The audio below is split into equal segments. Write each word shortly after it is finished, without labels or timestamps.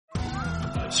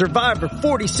Survivor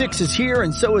 46 is here,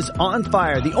 and so is On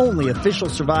Fire, the only official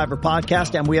Survivor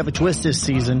podcast, and we have a twist this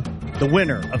season. The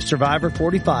winner of Survivor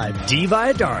 45, Dee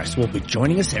Valladares, will be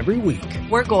joining us every week.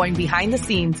 We're going behind the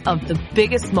scenes of the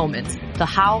biggest moments, the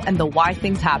how and the why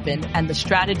things happen, and the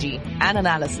strategy and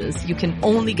analysis you can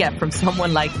only get from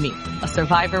someone like me, a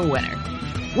Survivor winner.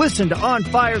 Listen to On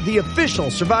Fire, the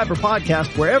official Survivor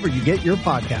podcast, wherever you get your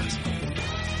podcasts.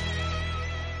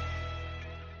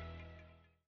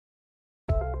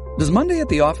 Does Monday at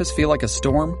the office feel like a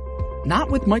storm? Not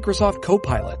with Microsoft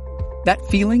Copilot. That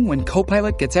feeling when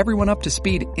Copilot gets everyone up to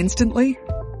speed instantly?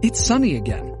 It's sunny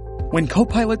again. When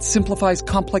Copilot simplifies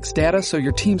complex data so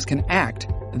your teams can act,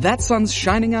 that sun's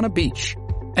shining on a beach.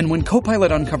 And when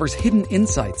Copilot uncovers hidden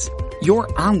insights, you're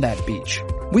on that beach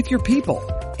with your people,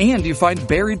 and you find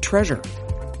buried treasure.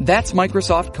 That's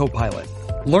Microsoft Copilot.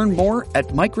 Learn more at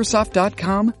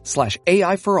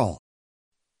Microsoft.com/AI for all.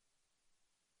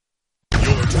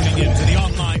 Tuning in to the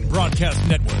online broadcast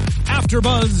network,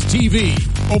 AfterBuzz TV.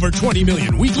 Over 20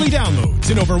 million weekly downloads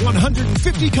in over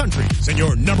 150 countries, and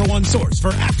your number one source for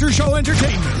after-show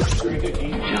entertainment.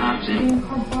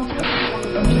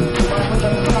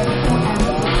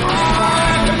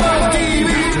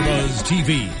 AfterBuzz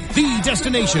TV, the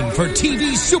destination for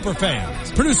TV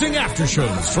superfans, producing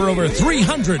aftershows for over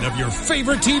 300 of your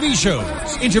favorite TV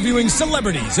shows, interviewing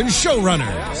celebrities and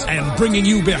showrunners, and bringing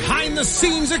you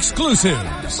behind-the-scenes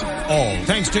exclusives. All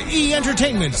thanks to E!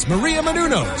 Entertainment's Maria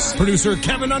Menounos, producer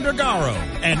Kevin Undergaro,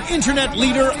 and internet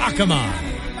leader Akamai.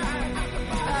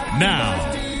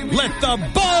 Now, let the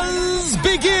buzz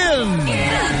begin!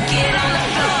 Get on the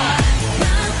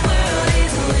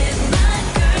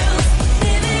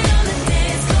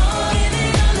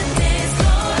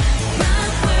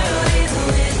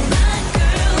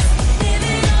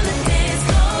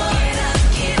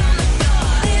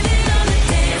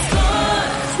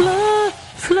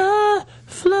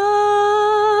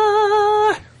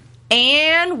floor.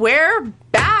 And we're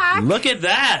back. Look at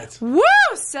that. Woo!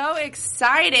 So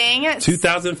exciting.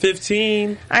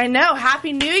 2015. I know.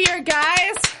 Happy New Year,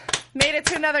 guys. Made it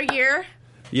to another year.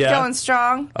 Yeah. Going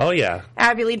strong. Oh, yeah.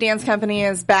 Abby Lee Dance Company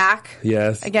is back.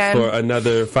 Yes. Again. For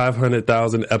another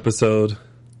 500,000 episode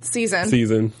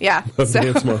season. Yeah. Of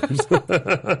Dance Moms.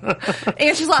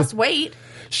 And she's lost weight.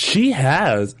 She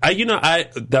has.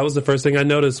 That was the first thing I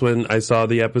noticed when I saw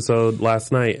the episode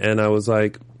last night, and I was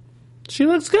like, she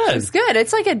looks good. It's good.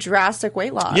 It's like a drastic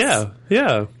weight loss. Yeah.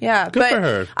 Good for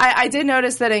her. I did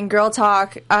notice that in Girl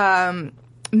Talk,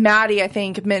 Maddie, I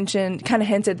think, kind of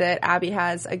hinted that Abby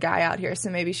has a guy out here, so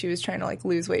maybe she was trying to like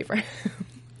lose weight for him.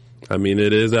 I mean,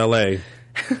 it is LA. Yeah.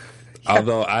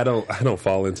 Although I don't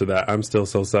fall into that. I'm still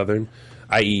so Southern.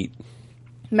 I eat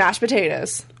mashed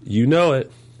potatoes. You know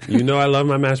it. You know I love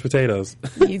my mashed potatoes.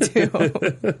 You do. All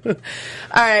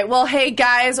right. Well, hey,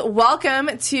 guys.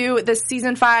 Welcome to the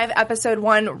Season 5, Episode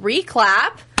 1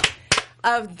 reclap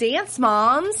of Dance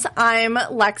Moms. I'm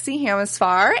Lexi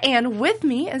Hamasfar, and with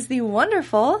me is the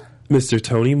wonderful Mr.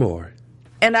 Tony Moore.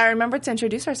 And I remembered to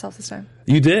introduce ourselves this time.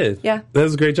 You did? Yeah. That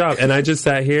was a great job. And I just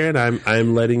sat here, and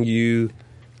I'm letting you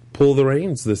pull the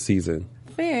reins this season.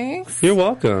 Thanks. You're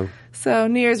welcome. So,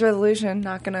 New Year's resolution,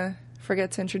 not going to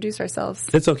forget to introduce ourselves.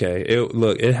 It's okay.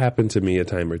 It happened to me a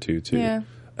time or two, too. Yeah.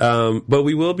 But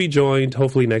we will be joined,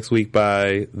 hopefully next week,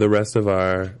 by the rest of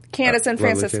our... Candace and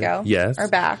Francisco. Yes. Are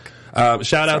back.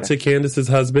 Shout out to Candace's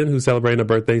husband, who's celebrating a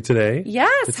birthday today.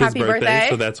 Yes, it's happy his birthday.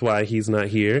 So that's why he's not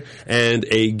here. And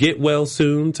a get well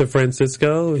soon to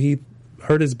Francisco. He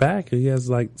hurt his back. He has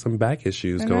like some back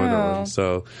issues going on.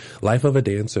 So life of a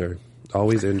dancer,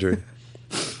 always injured.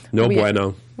 No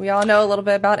bueno. We all know a little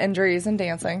bit about injuries and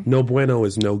dancing. No bueno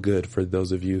is no good for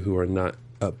those of you who are not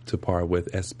up to par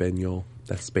with Espanol.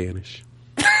 That's Spanish.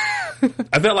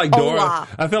 I felt like Dora. Hola.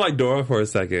 I felt like Dora for a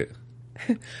second.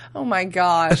 Oh my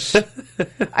gosh.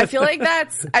 I feel like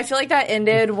that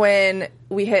ended when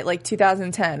we hit like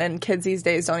 2010 and kids these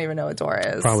days don't even know what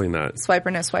Dora is. Probably not.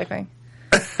 Swiper, no swiping.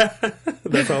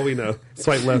 That's all we know.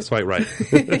 Swipe left, swipe right.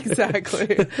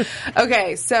 Exactly.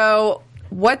 Okay, so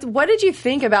what did you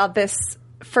think about this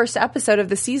first episode of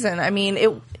the season? I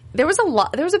mean, there was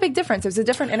a big difference. It was a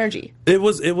different energy.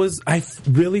 I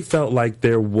really felt like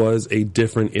there was a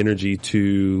different energy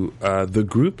to the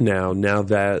group now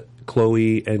that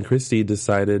Chloe and Christy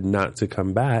decided not to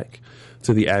come back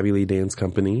to the Abby Lee Dance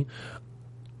Company.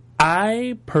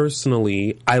 I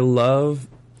personally, love,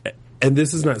 and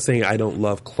this is not saying I don't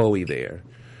love Chloe there,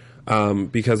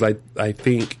 because I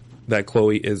think that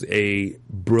Chloe is a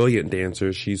brilliant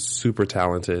dancer. She's super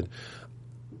talented.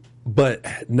 But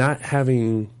not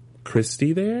having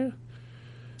Christy there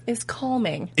is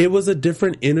calming. It was a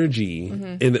different energy,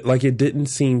 and like it didn't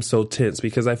seem so tense,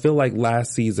 because I feel like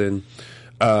last season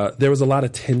there was a lot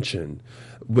of tension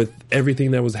with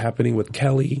everything that was happening with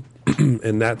Kelly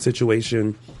and that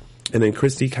situation, and then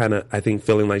Christy kind of, I think,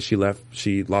 feeling like she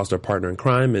lost her partner in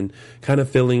crime, and kind of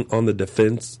feeling on the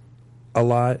defense a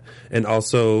lot, and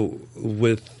also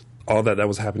with all that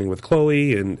was happening with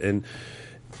Chloe, and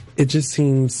it just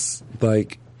seems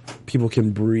like people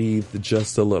can breathe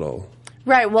just a little.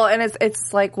 Right. Well, and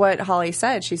it's like what Holly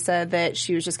said. She said that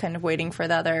she was just kind of waiting for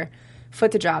the other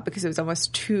foot to drop because it was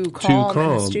almost too calm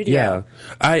in the studio.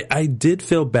 Yeah. I did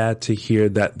feel bad to hear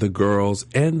that the girls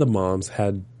and the moms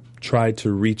had tried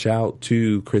to reach out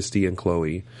to Christy and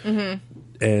Chloe,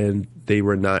 and they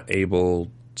were not able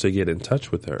to get in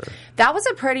touch with her. That was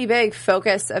a pretty big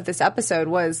focus of this episode,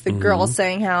 was the girls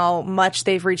saying how much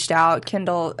they've reached out.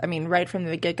 Kendall, I mean, right from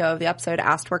the get-go of the episode,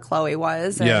 asked where Chloe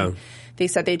was. And they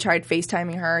said they tried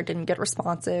FaceTiming her, didn't get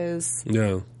responses.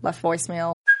 Yeah. Left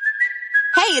voicemail.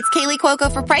 Hey, it's Kaylee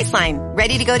Cuoco for Priceline.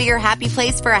 Ready to go to your happy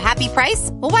place for a happy price?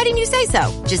 Well, why didn't you say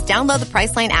so? Just download the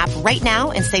Priceline app right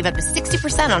now and save up to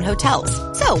 60% on hotels.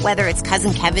 So whether it's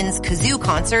Cousin Kevin's Kazoo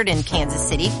Concert in Kansas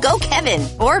City, go Kevin,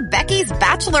 or Becky's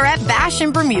Bachelorette Bash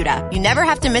in Bermuda, you never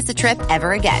have to miss a trip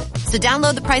ever again. So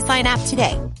download the Priceline app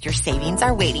today. Your savings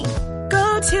are waiting.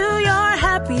 Go to your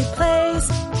happy place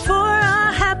for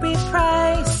a happy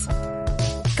price.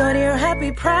 Go to your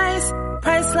happy price,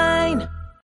 Priceline.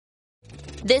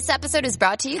 This episode is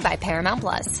brought to you by Paramount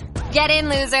Plus. Get in,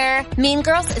 loser! Mean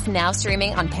Girls is now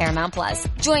streaming on Paramount Plus.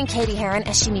 Join Katie Heron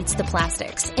as she meets the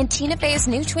plastics in Tina Fey's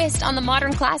new twist on the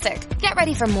modern classic. Get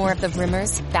ready for more of the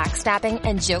rumors, backstabbing,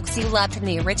 and jokes you loved from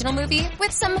the original movie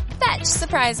with some fetch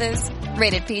surprises.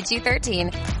 Rated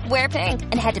PG-13. Wear pink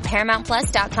and head to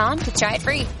ParamountPlus.com to try it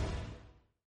free.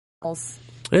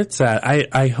 It's sad.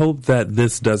 I hope that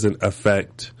this doesn't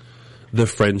affect the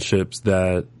friendships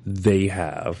that they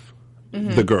have.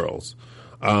 The girls,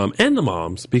 and the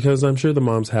moms, because I'm sure the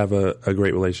moms have a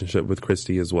great relationship with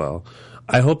Christy as well.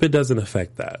 I hope it doesn't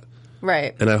affect that.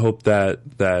 Right. And I hope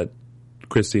that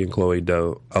Christy and Chloe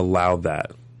don't allow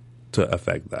that to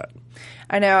affect that.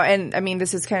 I know. And I mean,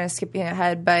 this is kind of skipping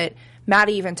ahead, but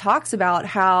Maddie even talks about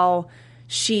how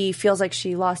she feels like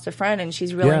she lost a friend, and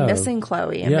she's really missing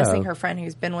Chloe and missing her friend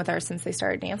who's been with her since they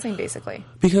started dancing, basically.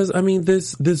 Because, I mean,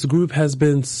 this group has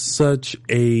been such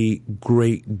a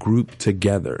great group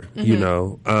together, you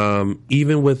know,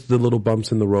 even with the little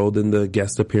bumps in the road and the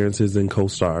guest appearances and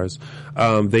co-stars.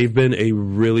 They've been a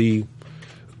really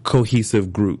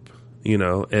cohesive group, you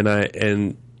know,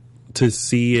 and to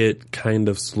see it kind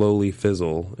of slowly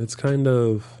fizzle,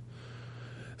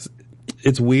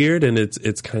 it's weird, and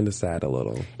it's kind of sad a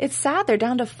little. It's sad. They're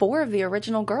down to 4 of the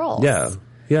original girls.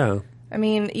 Yeah. I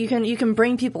mean, you can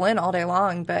bring people in all day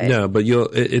long, but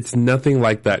it's nothing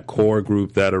like that core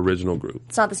group, that original group.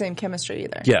 It's not the same chemistry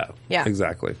either. Yeah.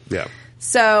 Exactly. Yeah.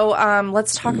 So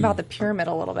let's talk about the pyramid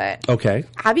a little bit. Okay.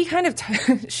 Abby kind of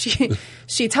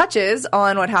she touches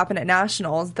on what happened at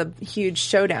Nationals, the huge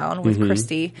showdown with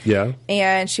Christy. Yeah.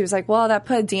 And she was like, well, that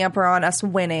put a damper on us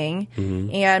winning.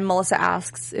 And Melissa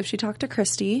asks if she talked to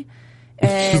Christy.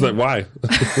 And she's like, why?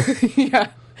 Yeah.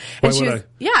 Why would I?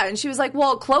 Yeah, and she was like,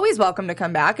 well, Chloe's welcome to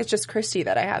come back. It's just Christy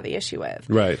that I have the issue with.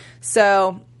 Right.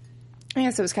 So I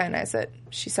guess it was kind of nice that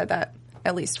she said that,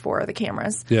 at least for the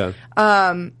cameras. Yeah.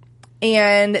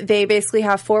 And they basically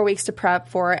have 4 weeks to prep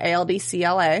for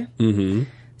ALDCLA.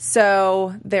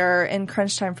 So they're in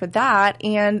crunch time for that.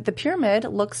 And the pyramid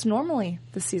looks normally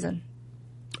this season.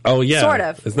 Oh, yeah. Sort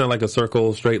of. It's not like a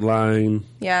circle, straight line.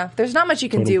 Yeah. There's not much you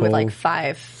can do with like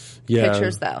 5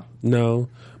 pictures, though. No.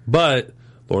 But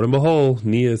Lord and behold,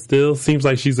 Nia still seems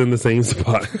like she's in the same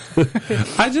spot.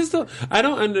 I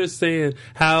don't understand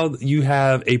how you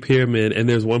have a pyramid and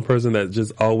there's one person that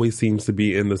just always seems to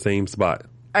be in the same spot.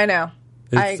 I know.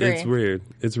 I agree. It's weird.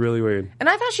 It's really weird. And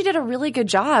I thought she did a really good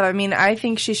job. I mean, I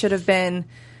think she should have been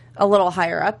a little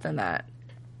higher up than that.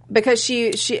 Because she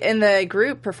in the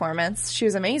group performance, she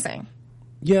was amazing.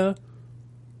 Yeah.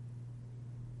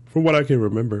 From what I can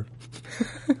remember.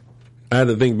 I had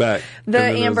to think back. The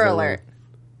Amber Alert.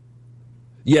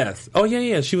 Yes. Oh,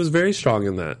 yeah. She was very strong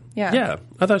in that. Yeah. Yeah.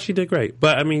 I thought she did great.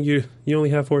 But, I mean, you only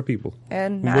have 4 people.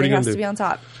 And Maddie has to be on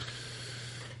top.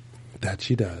 That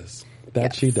she does.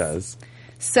 She does.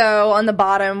 So on the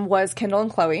bottom was Kendall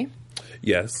and Chloe.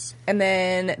 Yes. And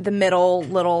then the middle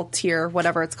little tier,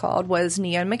 whatever it's called, was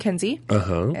Nia and Mackenzie.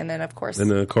 And then, of course...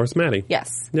 Maddie.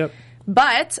 Yes. Yep.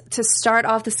 But to start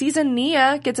off the season,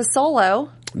 Nia gets a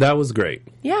solo. That was great.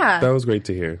 Yeah. That was great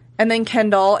to hear. And then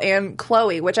Kendall and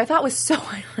Chloe, which I thought was so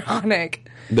ironic.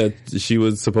 That she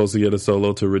was supposed to get a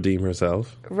solo to redeem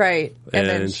herself. Right. And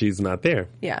then she's not there.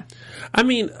 Yeah. I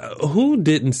mean, who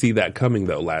didn't see that coming,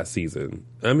 though, last season?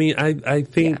 I mean, I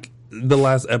think the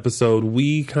last episode,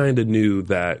 we kind of knew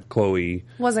that Chloe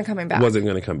wasn't coming back. Wasn't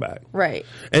going to come back. Right.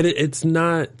 And it's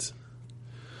not...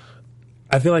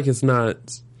 I feel like it's not...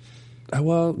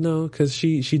 Well, no, because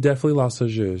she definitely lost her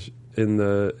zhuzh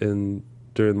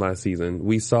during last season.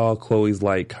 We saw Chloe's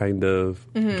light kind of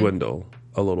dwindle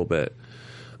a little bit.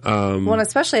 Well, and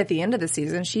especially at the end of the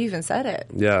season, she even said it.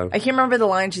 Yeah. I can't remember the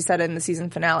line she said in the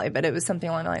season finale, but it was something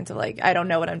along the lines of like, I don't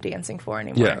know what I'm dancing for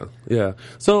anymore. Yeah.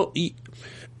 So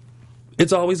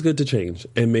it's always good to change.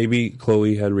 And maybe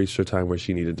Chloe had reached her time where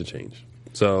she needed to change.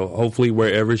 So hopefully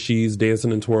wherever she's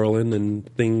dancing and twirling and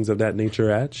things of that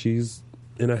nature at, she's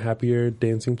in a happier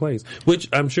dancing place. Which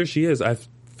I'm sure she is. I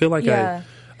feel like I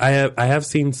have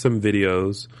seen some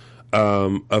videos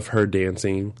of her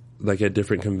dancing, like at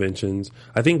different conventions.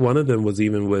 I think one of them was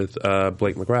even with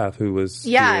Blake McGrath, who was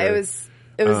here.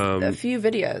 It was a few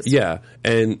videos. Yeah,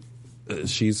 and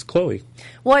she's Chloe.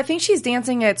 Well, I think she's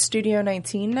dancing at Studio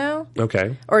 19 now.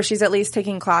 Okay. Or she's at least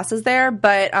taking classes there.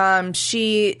 But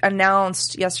she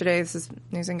announced yesterday, this is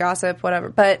news and gossip, whatever,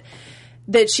 but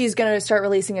that she's going to start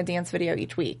releasing a dance video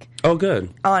each week. Oh,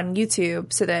 good. On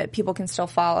YouTube so that people can still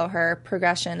follow her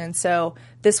progression. And so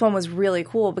this one was really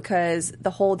cool because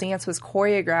the whole dance was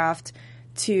choreographed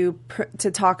to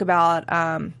talk about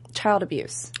child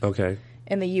abuse. Okay.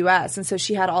 In the U.S. And so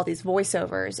she had all these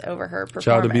voiceovers over her performance.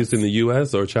 Child abuse in the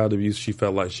U.S. or child abuse she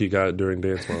felt like she got during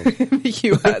Dance Moms? In the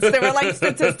U.S. There were like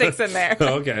statistics in there.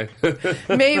 Okay.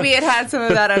 Maybe it had some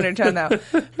of that undertone though.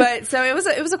 But so it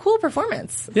was a cool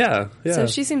performance. Yeah. So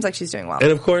she seems like she's doing well.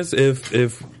 And of course,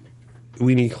 if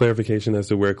we need clarification as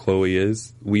to where Chloe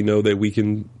is, we know that we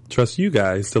can trust you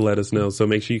guys to let us know. So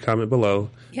make sure you comment below.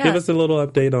 Yeah. Give us a little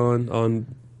update on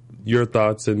your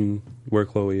thoughts and where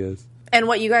Chloe is. And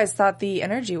what you guys thought the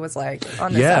energy was like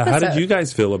on this episode. How did you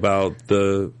guys feel about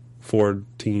the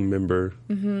 4-team member?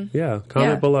 Mm-hmm. Yeah,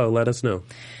 comment below. Let us know.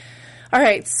 All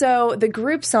right, so the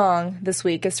group song this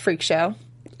week is Freak Show.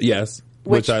 Yes,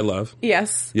 which I love.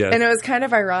 Yes. And it was kind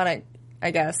of ironic,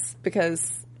 I guess,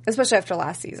 because, especially after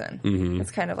last season,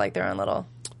 it's kind of like their own little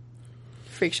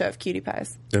freak show of cutie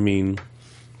pies. I mean,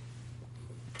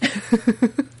 I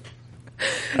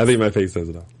think my face says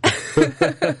it all.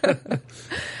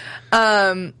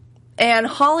 And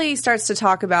Holly starts to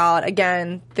talk about,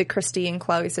 again, the Christy and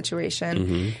Chloe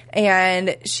situation.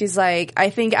 And she's like,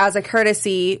 I think as a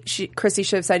courtesy, Christy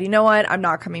should have said, you know what, I'm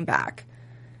not coming back.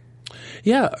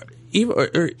 Yeah.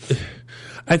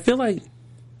 I feel like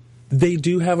they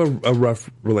do have a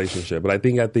rough relationship. But I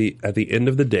think at the end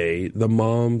of the day, the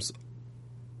moms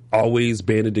always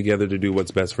banded together to do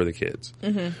what's best for the kids.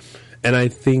 And I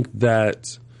think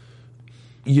that,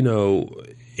 you know,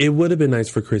 it would have been nice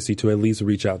for Chrissy to at least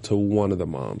reach out to one of the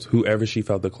moms, whoever she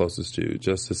felt the closest to,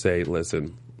 just to say,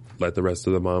 listen, let the rest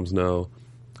of the moms know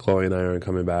Chloe and I aren't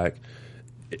coming back.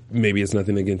 Maybe it's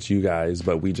nothing against you guys,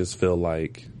 but we just feel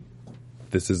like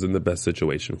this isn't the best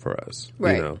situation for us.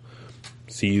 Right. You know,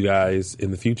 see you guys in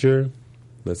the future.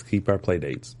 Let's keep our play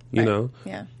dates, you know?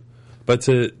 Yeah. But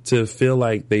to feel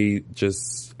like they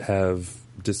just have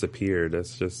disappeared,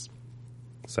 that's just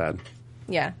sad.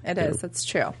 Yeah, it is. That's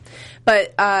true.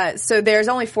 But so there's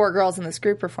only 4 girls in this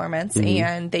group performance,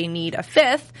 and they need a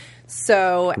 5th.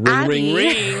 So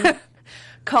Abby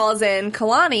calls in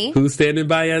Kalani, who's standing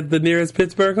by at the nearest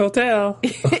Pittsburgh hotel.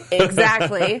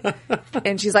 Exactly.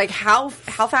 And she's like, "How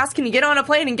fast can you get on a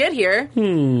plane and get here?"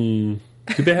 Do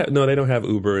they have? No, they don't have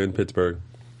Uber in Pittsburgh.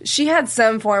 She had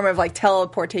some form of like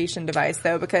teleportation device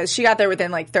though, because she got there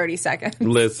within like 30 seconds.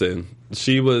 Listen,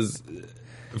 she was.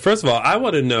 First of all, I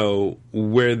want to know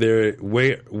where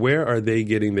are they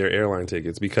getting their airline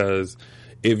tickets? Because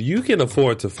if you can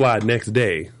afford to fly next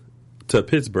day to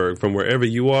Pittsburgh from wherever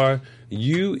you are,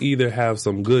 you either have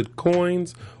some good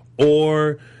coins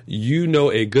or you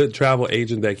know a good travel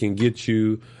agent that can get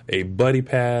you a buddy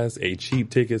pass, a cheap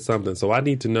ticket, something. So I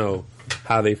need to know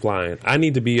how they flying. I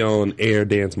need to be on Air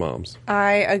Dance Moms.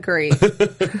 I agree.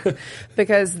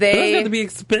 Because those have to be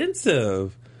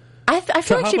expensive. I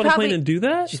feel like she hop on a plane and do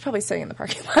that? She's probably sitting in the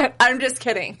parking lot. I'm just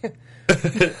kidding.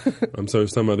 I'm sorry.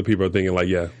 Some other people are thinking like,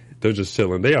 yeah, they're just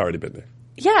chilling. They already been there.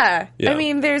 Yeah. I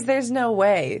mean, there's no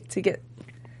way to get.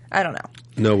 I don't know.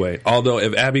 No way. Although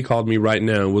if Abby called me right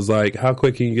now and was like, "How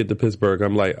quick can you get to Pittsburgh?"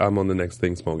 I'm like, "I'm on the next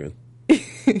thing smoking,"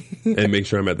 and make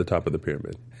sure I'm at the top of the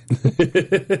pyramid.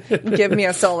 Give me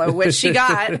a solo, which she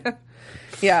got.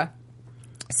 Yeah.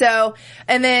 So,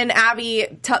 and then Abby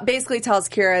basically tells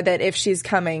Kira that if she's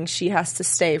coming, she has to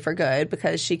stay for good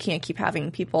because she can't keep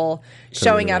having people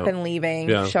showing up and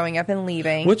leaving, showing up and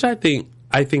leaving. Which I think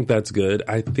that's good.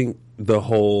 I think the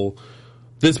whole,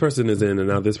 this person is in and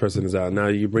now this person is out. Now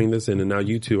you bring this in and now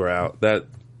you two are out. That,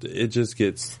 it just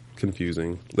gets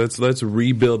confusing. Let's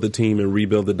rebuild the team and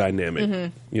rebuild the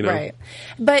dynamic. You know? Right.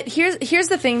 But here's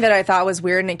the thing that I thought was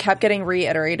weird, and it kept getting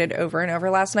reiterated over and over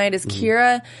last night, is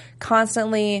Kira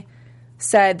constantly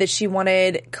said that she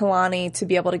wanted Kalani to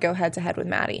be able to go head to head with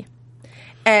Maddie.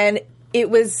 And it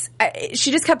was,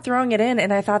 she just kept throwing it in,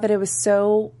 and I thought that it was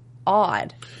so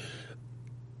odd.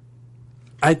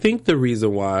 I think the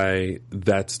reason why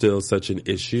that's still such an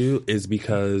issue is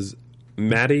because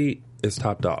Maddie is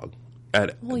top dog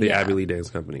at the Abby Lee Dance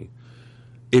Company.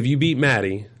 If you beat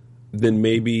Maddie, then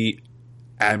maybe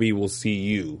Abby will see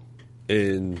you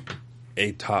in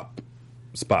a top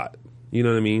spot. You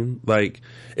know what I mean? Like,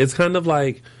 it's kind of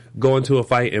like going to a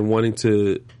fight and wanting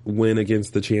to win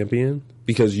against the champion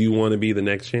because you want to be the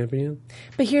next champion.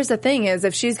 But here's the thing is,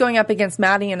 if she's going up against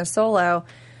Maddie in a solo,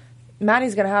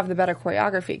 Maddie's going to have the better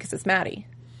choreography because it's Maddie.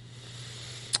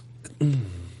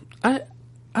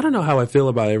 I don't know how I feel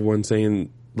about everyone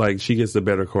saying, like, she gets the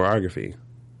better choreography.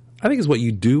 I think it's what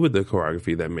you do with the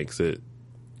choreography that makes it,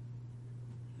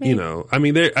 you know. I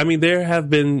mean, there have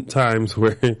been times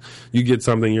where you get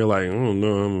something, you're like, oh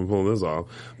no, I'm gonna pull this off.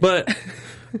 But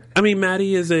I mean,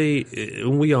 Maddie is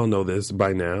we all know this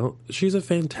by now. She's a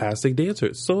fantastic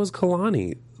dancer. So is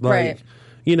Kalani. Like, right.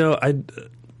 You know,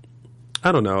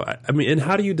 I don't know. I mean, and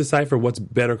how do you decipher what's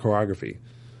better choreography?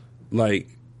 Like,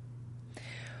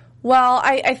 well,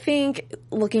 I think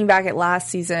looking back at last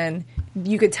season,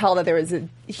 you could tell that there was a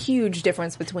huge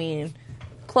difference between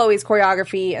Chloe's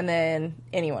choreography and then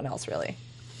anyone else, really.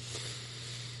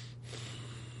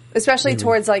 Especially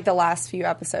towards, like, the last few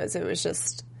episodes. It was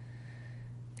just,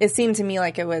 it seemed to me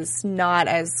like it was not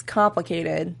as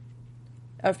complicated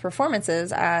of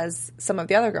performances as some of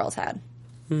the other girls had.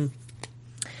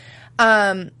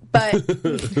 But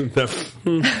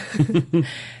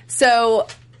so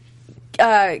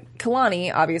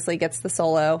Kalani obviously gets the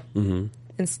solo, and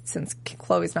since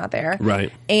Chloe's not there,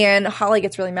 right? And Holly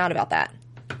gets really mad about that.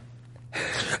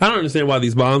 I don't understand why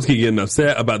these moms keep getting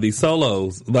upset about these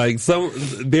solos. Like,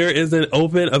 there is an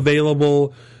open,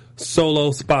 available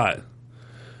solo spot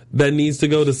that needs to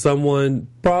go to someone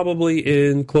probably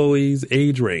in Chloe's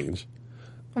age range.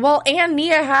 Well, and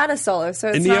Nia had a solo, so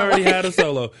it's and Nia already had a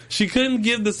solo. She couldn't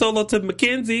give the solo to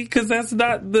Mackenzie because that's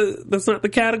not the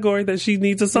category that she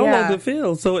needs a solo to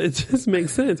fill. So it just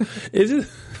makes sense.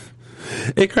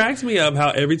 It cracks me up how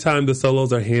every time the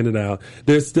solos are handed out,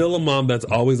 there's still a mom that's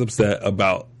always upset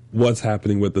about what's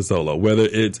happening with the solo. Whether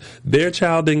it's their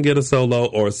child didn't get a solo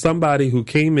or somebody who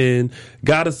came in,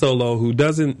 got a solo who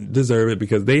doesn't deserve it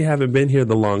because they haven't been here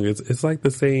the longest. It's like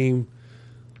the same.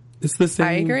 It's the same.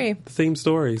 I agree. Same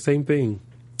story, same thing.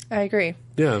 I agree.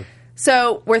 Yeah.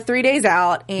 So we're 3 days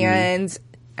out, and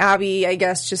Abby, I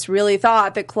guess, just really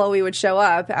thought that Chloe would show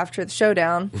up after the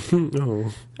showdown.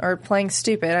 Or playing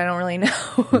stupid. I don't really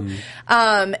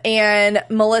know. And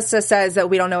Melissa says that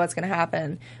we don't know what's going to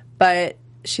happen. But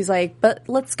she's like, but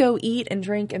let's go eat and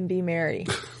drink and be merry.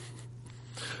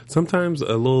 Sometimes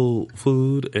a little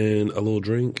food and a little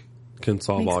drink can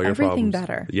solve all your problems. Everything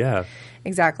better. Yeah.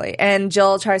 Exactly. And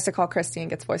Jill tries to call Christy and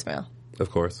gets voicemail.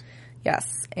 Of course.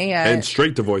 Yes. And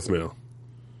straight to voicemail.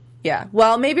 Yeah.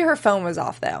 Well, maybe her phone was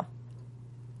off, though.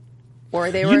 Or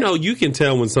they were... You know, you can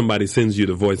tell when somebody sends you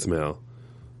the voicemail.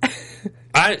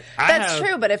 That's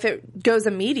true, but if it goes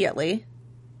immediately...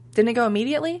 Didn't it go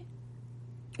immediately?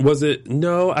 Was it...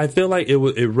 No, I feel like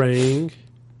it rang.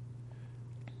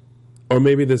 Or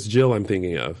maybe this Jill I'm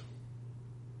thinking of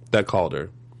that called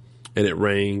her. And it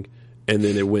rang... And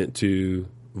then it went to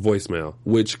voicemail,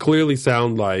 which clearly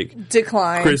sounded like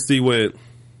decline. Christy went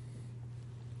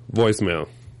voicemail.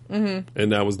 And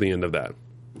that was the end of that.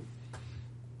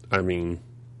 I mean,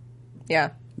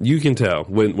 yeah, you can tell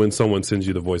when someone sends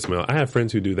you the voicemail. I have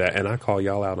friends who do that, and I call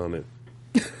y'all out on it.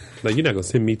 Like, you're not going to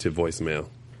send me to voicemail.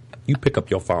 You pick up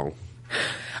your phone.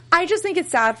 I just think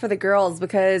it's sad for the girls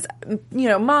because, you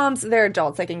know, moms, they're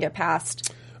adults. They can get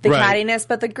past the cattiness,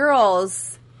 but the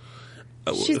girls...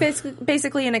 She's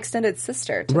basically an extended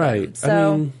sister to them. So,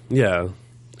 I mean, yeah.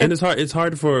 And it's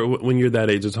hard for, when you're that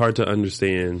age, it's hard to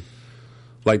understand,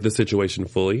 like, the situation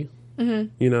fully. You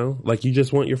know? Like, you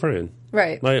just want your friend.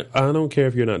 Right. Like, I don't care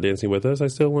if you're not dancing with us. I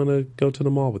still want to go to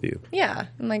the mall with you. Yeah.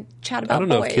 And, like, chat about I don't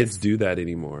know if kids do that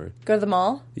anymore. Go to the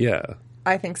mall? Yeah.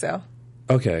 I think so.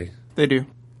 Okay. They do.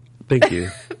 Thank you.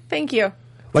 Thank you.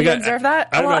 Do you observe that?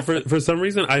 I don't know. For some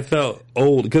reason, I felt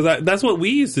old because that's what we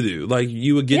used to do. Like,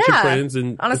 you would get your friends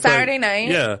and on a Saturday night.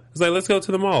 Yeah, it's like, let's go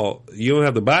to the mall. You don't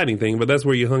have to buy anything, but that's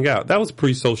where you hung out. That was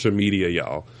pre-social media,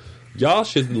 y'all. Y'all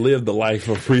should live the life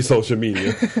of pre-social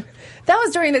media. That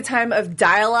was during the time of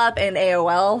dial-up and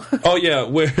AOL. Oh, yeah,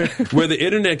 where the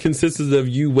internet consisted of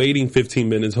you waiting 15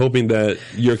 minutes, hoping that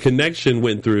your connection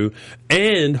went through,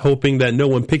 and hoping that no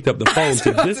one picked up the phone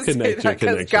to disconnect your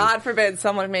connection. Because God forbid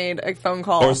someone made a phone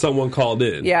call. Or someone called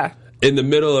in. Yeah. In the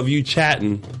middle of you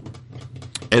chatting.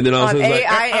 And then all of a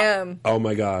sudden, AIM. Oh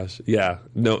my gosh. Yeah.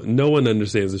 No one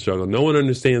understands the struggle. No one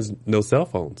understands no cell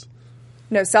phones.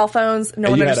 No cell phones.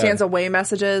 No one understands away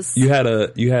messages. You had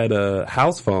a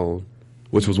house phone,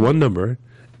 which was one number,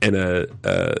 and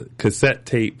a cassette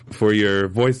tape for your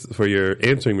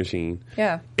answering machine.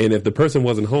 Yeah. And if the person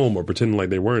wasn't home or pretending like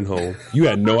they weren't home, you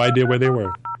had no idea where they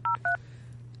were.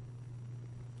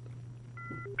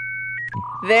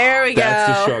 There we go.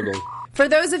 That's the struggle. For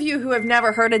those of you who have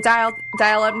never heard a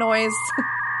dial-up noise,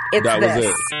 it's that this. Was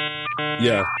it.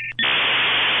 Yeah.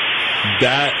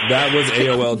 That was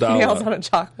AOL dial-up. Nails on a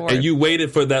chalkboard. And you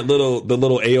waited for the little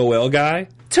AOL guy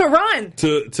to run.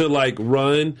 To like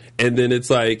run, and then it's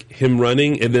like him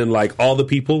running, and then like all the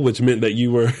people, which meant that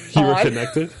you were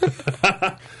connected.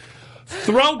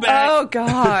 Throwback. Oh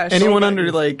gosh. Anyone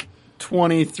under like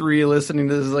 23 listening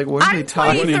to this is like, what are they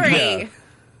talking about? Yeah.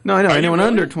 No, I know. Anyone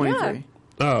under 23? Yeah.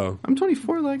 Oh. I'm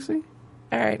 24, Lexi.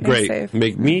 All right. Great. Safe.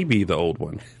 Make me be the old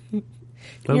one.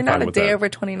 You're not a day over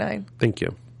 29. Thank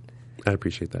you. I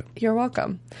appreciate that. You're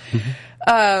welcome.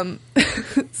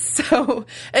 So,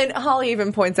 and Holly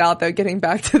even points out, though, getting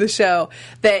back to the show,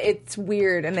 that it's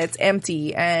weird and it's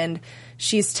empty, and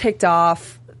she's ticked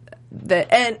off.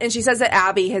 And she says that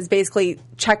Abby has basically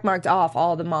checkmarked off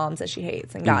all the moms that she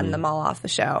hates and gotten them all off the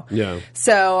show. Yeah.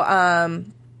 So,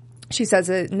 she says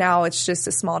that now it's just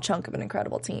a small chunk of an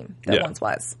incredible team that once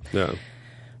was. Yeah.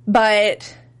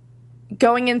 But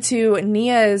going into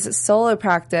Nia's solo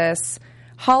practice,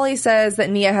 Holly says that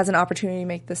Nia has an opportunity to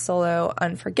make this solo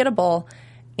unforgettable.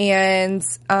 And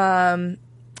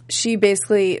she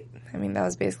basically, that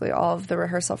was basically all of the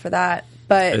rehearsal for that.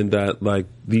 But and that, like,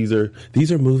 these are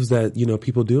moves that,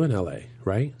 people do in LA,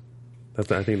 right? I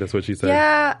think that's what she said.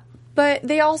 Yeah, but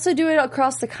they also do it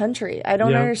across the country. I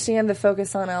don't understand the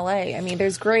focus on LA.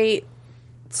 There's great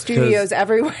studios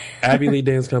everywhere. Abbey Lee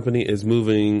Dance Company is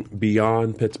moving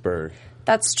beyond Pittsburgh.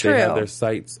 That's true. They have their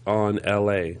sights on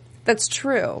LA. That's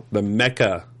true. The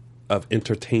mecca of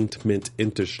entertainment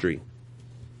industry.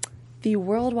 The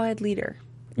worldwide leader.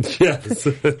 Yes.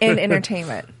 In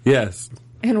entertainment. Yes.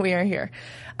 And we are here.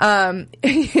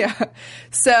 Yeah.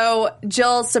 So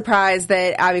Jill's surprised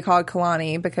that Abby called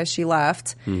Kalani because she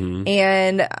left. Mm-hmm.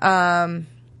 And,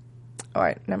 all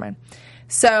right, never mind.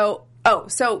 So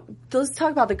let's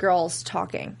talk about the girls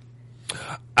talking.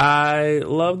 I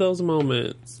love those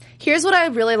moments. Here's what I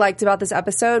really liked about this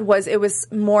episode was it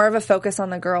was more of a focus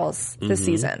on the girls this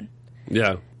season.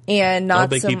 Yeah. And not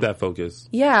they keep that focus.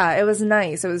 Yeah, it was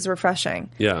nice. It was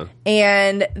refreshing. Yeah.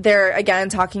 And they're, again,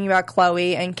 talking about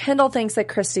Chloe, and Kendall thinks that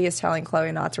Christy is telling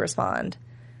Chloe not to respond.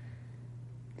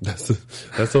 That's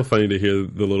so funny to hear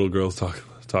the little girls talk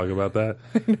about that.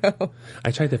 I know.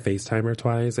 I tried to FaceTime her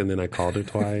twice, and then I called her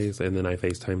twice, and then I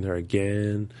FaceTimed her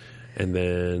again, and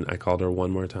then I called her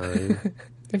one more time.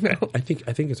 No. I think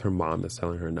it's her mom that's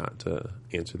telling her not to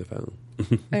answer the phone.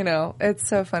 I know. It's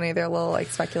so funny. They're little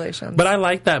speculations. But I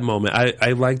like that moment.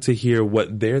 I like to hear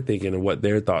what they're thinking and what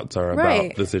their thoughts are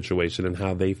about the situation and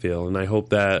how they feel. And I hope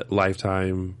that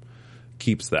Lifetime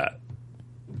keeps that.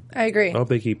 I agree. I hope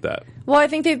they keep that. Well, I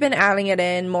think they've been adding it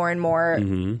in more and more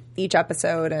each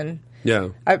episode. And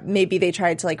maybe they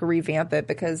tried to revamp it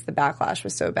because the backlash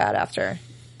was so bad after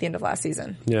the end of last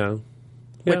season. Yeah.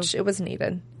 Which it was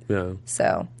needed. Yeah.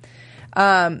 So,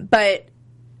 but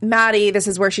Maddie, this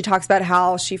is where she talks about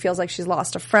how she feels like she's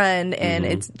lost a friend and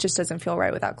it just doesn't feel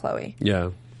right without Chloe.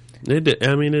 Yeah. It did.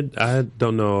 I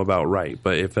don't know about right,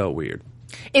 but it felt weird.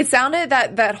 It sounded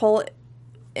that whole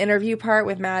interview part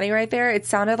with Maddie right there, it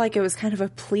sounded like it was kind of a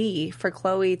plea for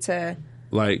Chloe to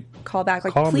call back,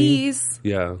 call please.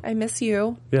 Me. Yeah. I miss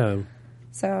you. Yeah.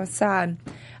 So it's sad.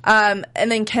 And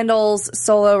then Kendall's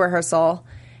solo rehearsal,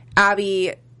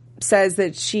 Abby says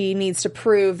that she needs to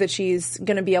prove that she's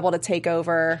going to be able to take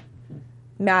over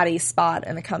Maddie's spot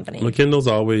in the company. Well, Kendall's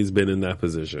always been in that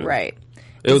position. Right.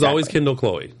 It was always Kendall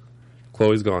Chloe.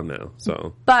 Chloe's gone now,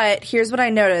 so. But here's what I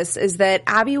noticed is that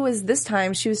Abby was, this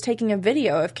time, she was taking a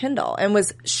video of Kendall and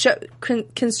was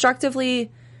constructively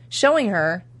showing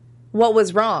her what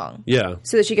was wrong. Yeah.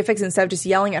 So that she could fix it instead of just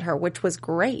yelling at her, which was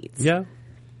great. Yeah.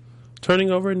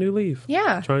 Turning over a new leaf.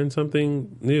 Yeah. Trying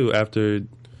something new after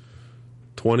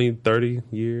 20, 30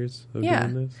 years of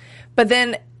doing this. But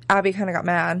then Abby kind of got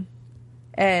mad.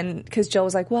 And because Jill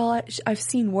was like, well, I've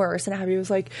seen worse. And Abby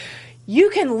was like, you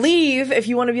can leave if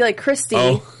you want to be like Christy.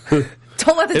 Oh.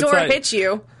 Don't let the door hit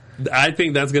you. I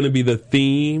think that's going to be the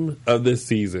theme of this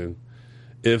season.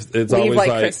 If it's leave always like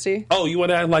Christy. Oh, you want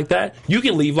to act like that? You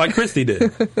can leave like Christy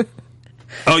did.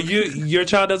 Oh, your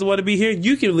child doesn't want to be here?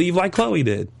 You can leave like Chloe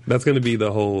did. That's going to be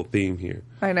the whole theme here.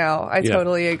 I know. I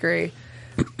totally agree.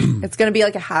 It's going to be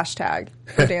like a hashtag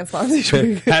for Dance Moms.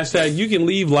 Hashtag you can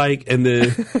leave like, and then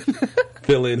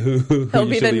fill in who He'll you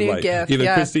be should the leave new like. gift.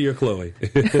 Either Christy or Chloe.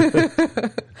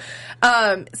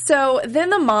 So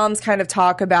then the moms kind of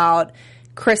talk about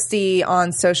Christy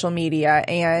on social media,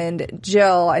 and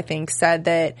Jill, I think, said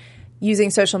that using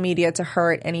social media to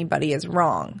hurt anybody is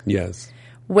wrong. Yes.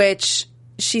 Which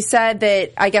she said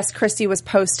that I guess Christy was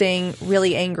posting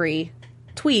really angry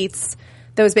tweets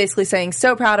that was basically saying,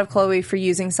 so proud of Chloe for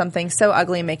using something so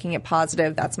ugly and making it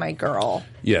positive. That's my girl.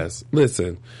 Yes.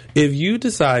 Listen, if you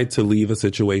decide to leave a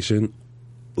situation,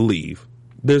 leave.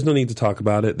 There's no need to talk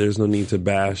about it. There's no need to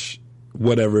bash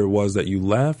whatever it was that you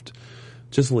left.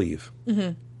 Just leave.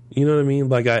 Mm-hmm. You know what I mean?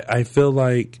 Like, I feel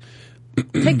like...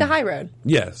 Take the high road.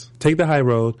 Yes. Take the high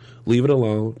road. Leave it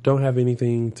alone. Don't have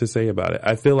anything to say about it.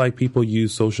 I feel like people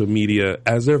use social media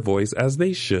as their voice, as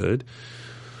they should.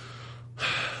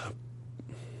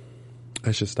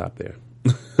 I should stop there.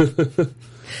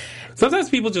 Sometimes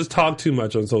people just talk too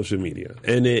much on social media,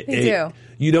 and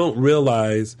you don't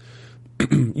realize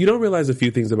a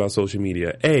few things about social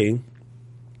media. A,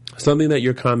 something that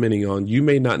you're commenting on, you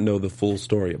may not know the full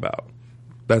story about.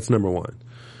 That's number one.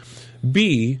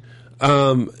 B,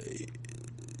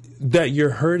 that you're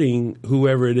hurting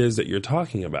whoever it is that you're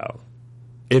talking about,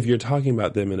 if you're talking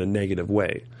about them in a negative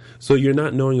way. So you're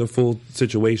not knowing a full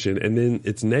situation, and then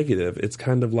it's negative. It's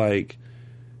kind of like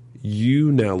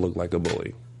you now look like a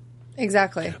bully.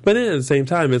 Exactly. But then at the same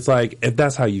time, it's like, if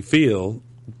that's how you feel,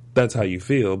 that's how you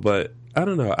feel. But I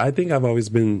don't know. I think I've always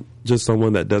been just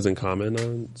someone that doesn't comment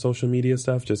on social media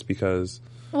stuff just because.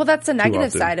 Well, that's the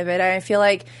negative side of it. I feel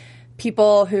like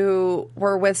people who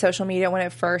were with social media when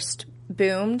it first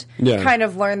boomed kind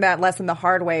of learned that lesson the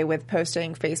hard way with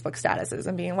posting Facebook statuses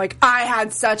and being like, I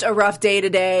had such a rough day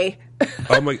today.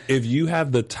 Oh my! If you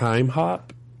have the Time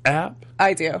Hop app,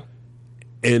 I do.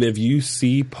 And if you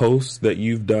see posts that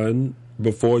you've done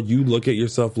before, you look at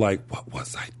yourself like, what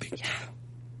was I thinking?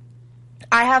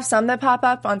 I have some that pop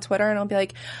up on Twitter, and I'll be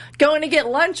like, going to get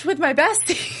lunch with my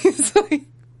besties. Like,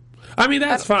 I mean,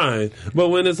 that's fine. But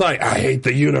when it's like, I hate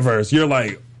the universe, you're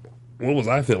like, what was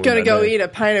I feeling? Gonna go eat a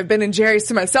pint of Ben & Jerry's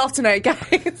to myself tonight,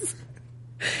 guys.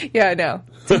 Yeah, I know.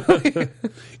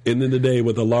 Ending the day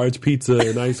with a large pizza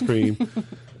and ice cream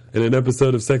and an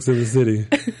episode of Sex and the City.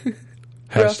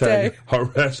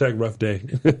 Hashtag rough day.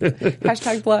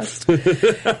 Hashtag blessed.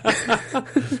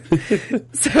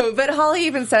 So, but Holly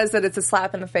even says that it's a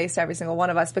slap in the face to every single one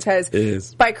of us because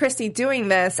by Christy doing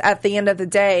this, at the end of the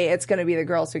day, it's going to be the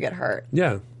girls who get hurt.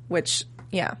 Yeah. Which,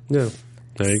 yeah. Yeah,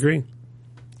 I agree.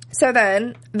 So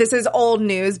then, this is old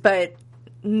news, but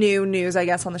new news, I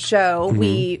guess, on the show. Mm-hmm.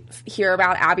 We hear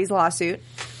about Abby's lawsuit.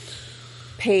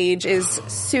 Paige is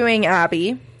suing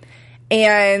Abby.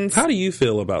 And how do you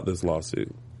feel about this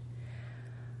lawsuit?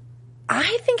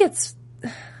 I think it's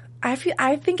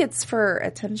for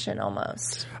attention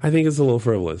almost. I think it's a little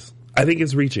frivolous. I think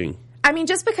it's reaching. I mean,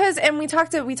 just because, and we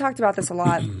talked about this a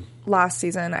lot last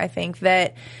season. I think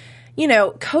that, you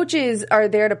know, coaches are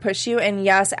there to push you, and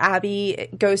yes, Abby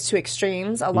goes to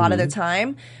extremes a lot of the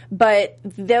time, but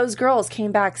those girls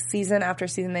came back season after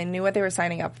season. They knew what they were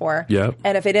signing up for. Yep.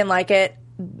 And if they didn't like it,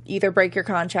 either break your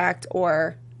contract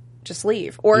or just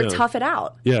leave or tough it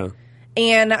out. Yeah.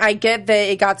 And I get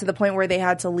that it got to the point where they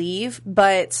had to leave,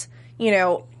 but, you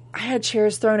know, I had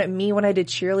chairs thrown at me when I did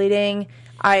cheerleading.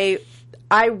 I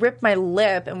ripped my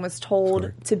lip and was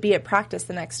told to be at practice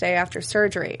the next day after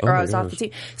surgery, or I was off the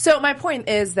team. So my point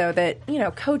is, though, that, you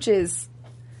know, coaches,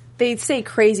 they say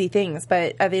crazy things,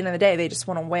 but at the end of the day, they just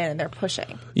want to win and they're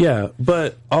pushing. Yeah,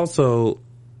 but also,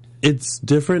 it's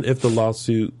different if the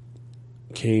lawsuit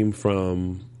came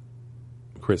from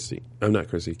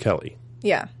Kelly.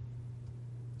 Yeah.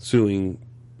 Suing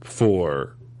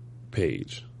for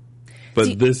Paige.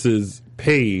 But this is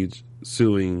Paige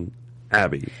suing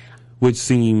Abby, which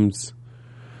seems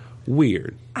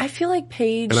weird. I feel like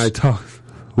Paige... And I talked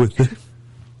with them.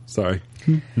 Sorry.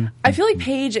 I feel like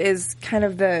Paige is kind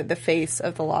of the face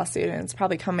of the lawsuit, and it's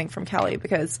probably coming from Kelly,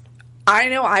 because I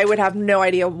know I would have no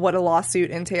idea what a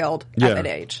lawsuit entailed at that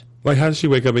age. Like, how does she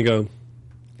wake up and go,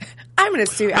 I'm going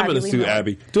to sue Abby. I'm going to sue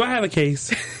Abby. Do I have a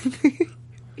case?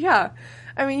 Yeah.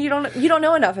 I mean, you don't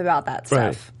know enough about that stuff.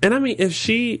 Right. And I mean, if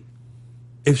she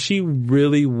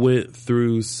really went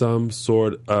through some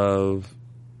sort of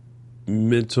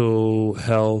mental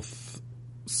health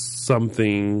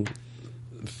something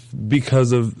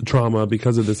because of trauma,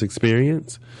 because of this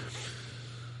experience,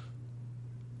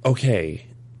 okay,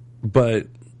 but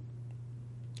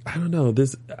I don't know.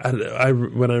 This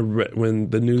when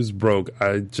the news broke,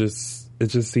 it just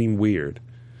seemed weird,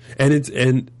 and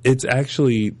it's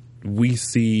actually, we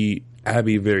see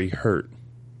Abby very hurt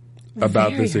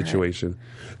about the situation,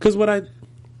 because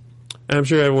I'm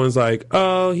sure everyone's like,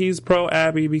 oh, he's pro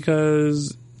Abby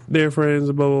because they're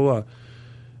friends, blah blah blah.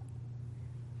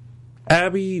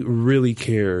 Abby really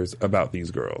cares about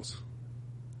these girls.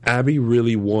 Abby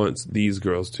really wants these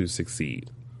girls to succeed.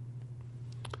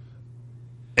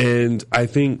 And I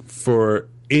think for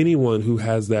anyone who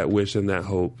has that wish and that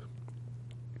hope,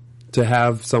 to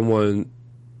have someone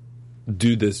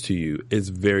do this to you is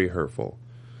very hurtful.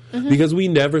 Mm-hmm. Because we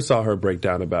never saw her break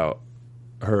down about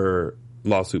her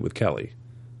lawsuit with Kelly.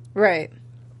 Right.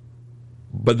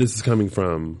 But this is coming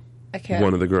from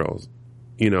one of the girls.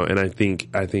 You know, and I think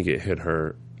it hit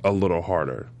her a little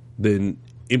harder than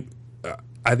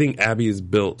I think Abby is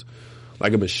built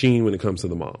like a machine when it comes to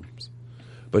the moms,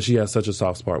 but she has such a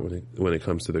soft spot when it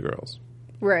comes to the girls.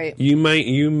 Right. You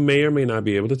may or may not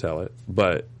be able to tell it,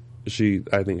 but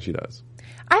I think she does.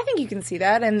 I think you can see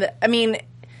that, and I mean,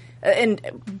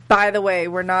 and by the way,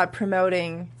 we're not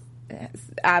promoting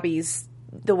Abby's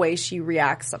the way she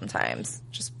reacts sometimes.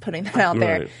 Just putting that out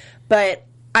there, but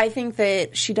I think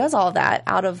that she does all of that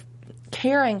out of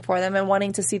caring for them and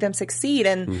wanting to see them succeed,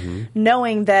 and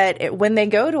knowing that when they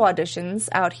go to auditions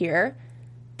out here,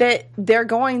 that they're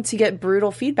going to get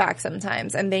brutal feedback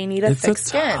sometimes, and they need a thick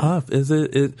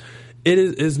skin. It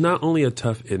is not only a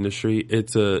tough industry;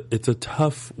 it's a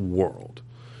tough world,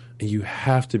 and you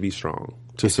have to be strong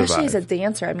to survive. Especially as a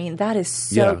dancer, I mean, that is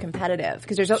so competitive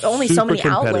because there's only so many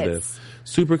outlets.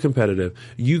 Super competitive.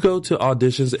 You go to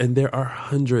auditions, and there are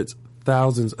hundreds,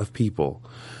 thousands of people,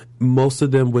 most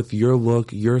of them with your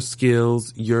look, your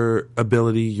skills, your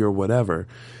ability, your whatever.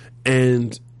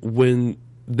 And when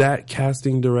that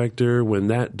casting director, when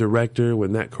that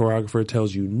choreographer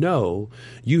tells you no,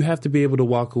 you have to be able to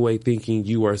walk away thinking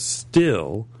you are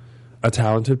still a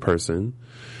talented person.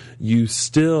 You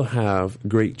still have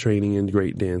great training and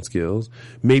great dance skills.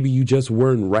 Maybe you just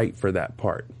weren't right for that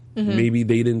part. Mm-hmm. Maybe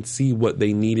they didn't see what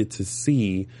they needed to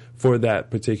see for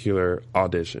that particular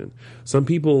audition. Some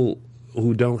people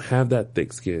who don't have that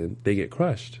thick skin, they get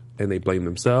crushed and they blame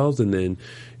themselves, and then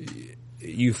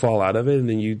you fall out of it, and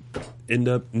then you end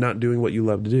up not doing what you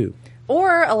love to do.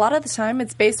 Or a lot of the time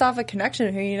it's based off a connection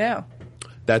of who you know.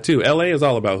 That too. LA is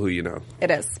all about who you know.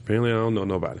 It is. Apparently I don't know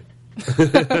nobody.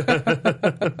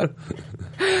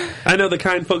 I know the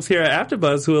kind folks here at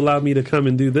AfterBuzz who allowed me to come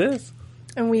and do this.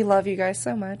 And we love you guys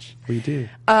so much. We do.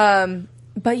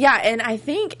 But yeah, and I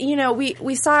think, you know,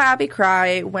 we saw Abby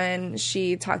cry when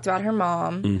she talked about her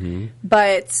mom. Mm-hmm.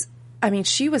 But, I mean,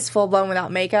 she was full blown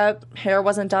without makeup. Hair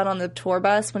wasn't done on the tour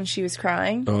bus when she was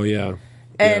crying. Oh, yeah.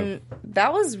 And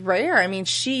that was rare. I mean,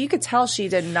 you could tell she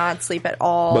did not sleep at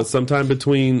all. But sometime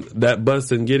between that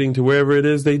bus and getting to wherever it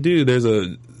is they do, there's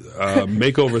a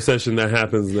makeover session that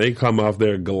happens. And they come off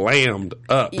there glammed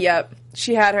up. Yep.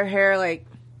 She had her hair like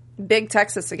big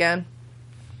Texas again.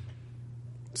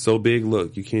 So big,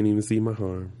 look, you can't even see my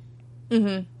arm.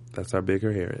 Mm-hmm. That's how big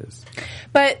her hair is.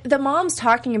 But the mom's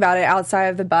talking about it outside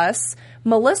of the bus.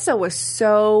 Melissa was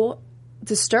so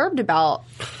disturbed about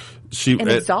and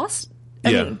exhausted.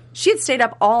 I mean, she had stayed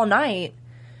up all night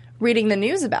reading the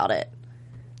news about it.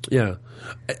 Yeah.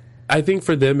 I think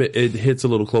for them it hits a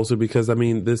little closer because, I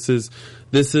mean, this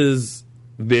is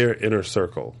their inner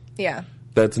circle. Yeah.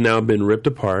 That's now been ripped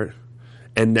apart,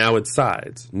 and now it's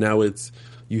sides. Now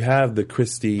you have the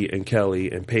Christy and Kelly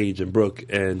and Paige and Brooke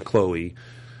and Chloe,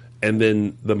 and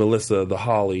then the Melissa, the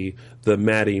Holly, the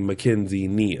Maddie, Mackenzie,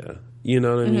 Nia. You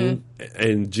know what I mean?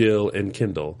 And Jill and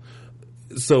Kendall.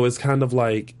 So it's kind of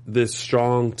like this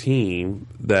strong team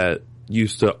that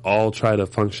used to all try to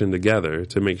function together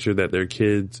to make sure that their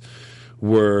kids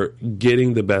were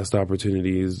getting the best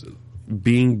opportunities,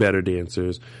 being better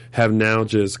dancers, have now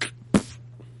just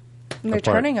they're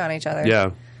turning on each other.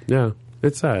 Yeah. Yeah.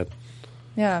 It's sad.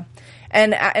 Yeah.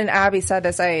 And Abby said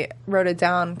this, I wrote it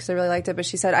down because I really liked it, but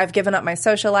she said, I've given up my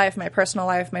social life, my personal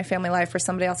life, my family life for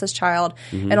somebody else's child,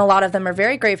 and a lot of them are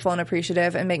very grateful and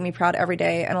appreciative and make me proud every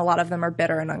day, and a lot of them are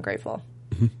bitter and ungrateful.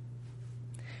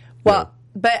 Well,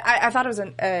 but I thought it was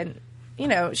you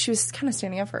know, she was kind of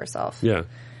standing up for herself. Yeah.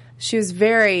 She was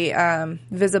very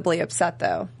visibly upset,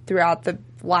 though, throughout the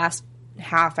last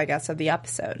half, I guess, of the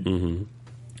episode. Mm-hmm.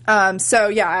 So,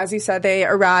 yeah, as you said, they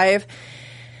arrive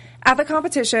at the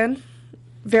competition.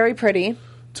 Very pretty.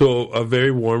 To a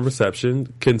very warm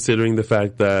reception, considering the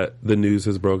fact that the news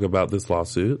has broke about this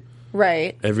lawsuit.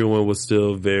 Right. Everyone was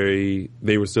still they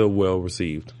were still well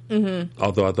received. Mm-hmm.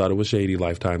 Although I thought it was shady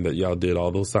Lifetime that y'all did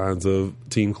all those signs of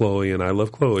Team Chloe and I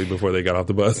Love Chloe before they got off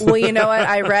the bus. Well, you know what?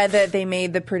 I read that they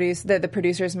made the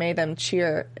producers made them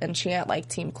cheer and chant like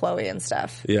Team Chloe and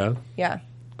stuff. Yeah? Yeah.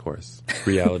 Of course.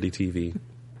 Reality TV.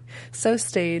 So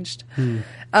staged.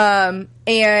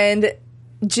 And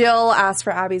Jill asked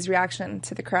for Abby's reaction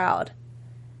to the crowd.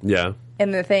 Yeah.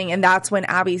 And the thing, and that's when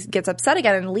Abby gets upset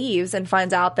again and leaves and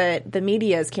finds out that the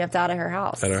media is camped out at her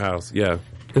house. At her house, yeah.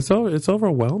 It's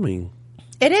overwhelming.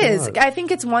 It is. I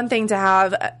think it's one thing to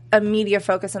have a media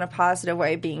focus in a positive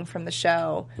way being from the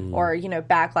show or,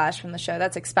 backlash from the show.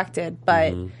 That's expected.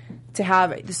 But to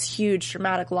have this huge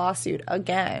dramatic lawsuit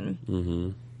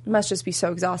again must just be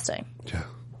so exhausting. Yeah.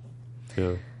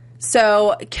 Yeah.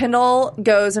 So Kendall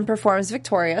goes and performs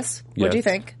Victorious. What do you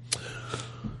think?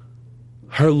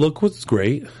 Her look was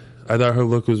great. I thought her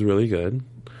look was really good.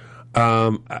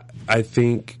 I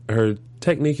think her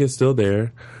technique is still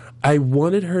there. I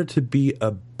wanted her to be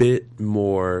a bit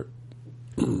more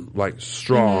like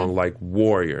strong, like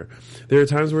warrior. There are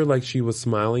times where like she was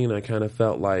smiling and I kind of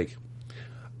felt like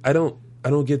I don't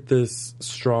get this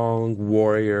strong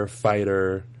warrior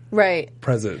fighter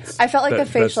presence. I felt like the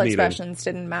facial expressions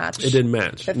didn't match. It didn't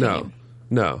match.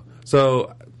 No.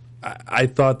 So I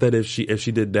thought that if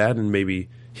she did that and maybe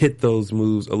hit those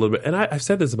moves a little bit, and I've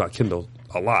said this about Kendall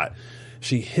a lot,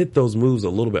 she hit those moves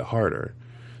a little bit harder,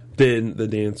 then the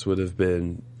dance would have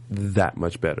been that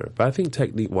much better. But I think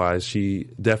technique-wise, she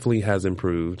definitely has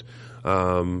improved.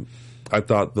 I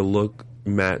thought the look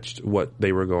matched what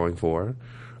they were going for.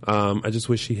 I just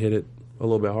wish she hit it a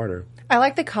little bit harder. I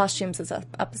like the costumes this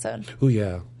episode. Oh,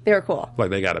 yeah. They were cool.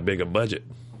 Like they got a bigger budget.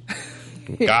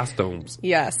 Costumes.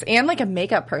 Yes. And like a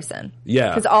makeup person. Yeah.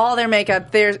 Because all their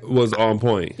makeup was on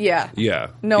point. Yeah. Yeah.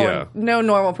 No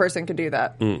normal person could do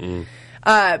that. Mm-mm.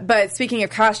 But speaking of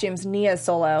costumes, Nia's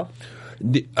solo.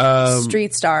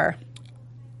 Street star.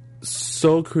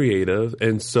 So creative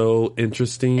and so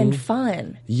interesting. And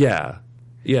fun. Yeah.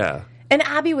 Yeah. And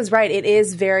Abby was right. It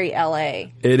is very LA.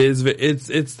 It is.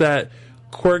 It's that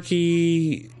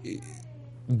quirky,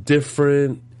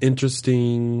 different,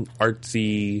 interesting,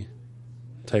 artsy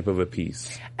type of a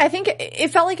piece. I think it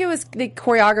felt like the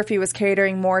choreography was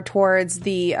catering more towards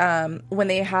the when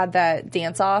they had that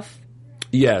dance off.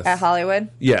 Yes. At Hollywood.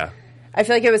 Yeah. I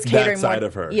feel like it was catering that side more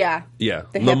of her. Yeah. Yeah.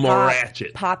 The little more hip-hop,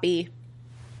 ratchet. Poppy.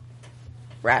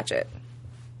 Ratchet.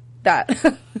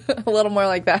 That. A little more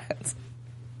like that.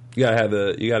 You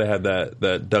gotta have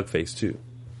that duck face too.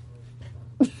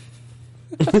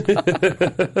 I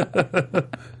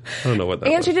don't know what that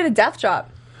was. And she did a death drop.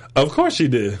 Of course she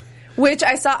did. Which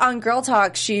I saw on Girl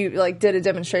Talk. She did a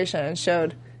demonstration and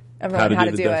showed everyone how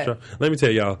to do it. Let me tell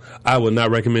y'all, I would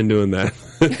not recommend doing that.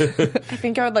 I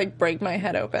think I would break my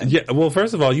head open. Yeah. Well,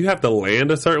 first of all, you have to land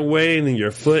a certain way, and then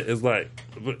your foot is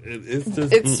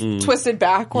it's twisted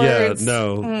backwards.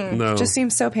 Yeah. No. Just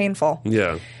seems so painful.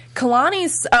 Yeah.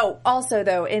 Kalani's. Oh, also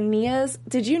though, in Nia's,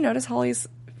 did you notice Holly's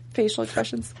facial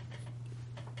expressions?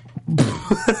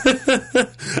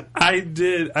 I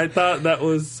did. I thought that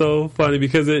was so funny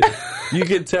because you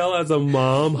could tell as a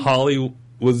mom, Holly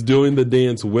was doing the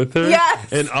dance with her.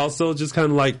 Yes. And also just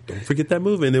kind of don't forget that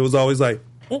move. And it was always like,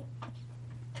 oh.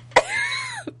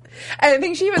 I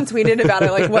think she even tweeted about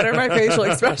it, what are my facial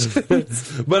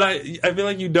expressions? But I feel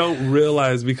like you don't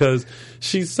realize because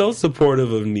she's so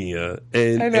supportive of Nia.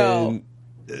 And, I know.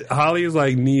 And Holly is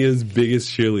Nia's biggest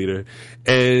cheerleader.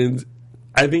 And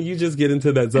I think you just get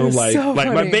into that zone so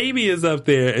funny. My baby is up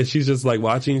there and she's just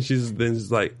watching. She's then just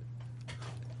oh.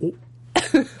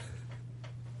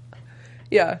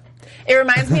 Yeah. It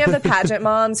reminds me of the pageant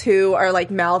moms who are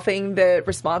mouthing the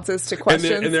responses to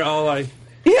questions. And they're all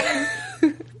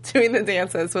doing the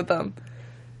dances with them.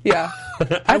 Yeah.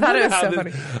 I thought it was so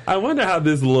funny. I wonder how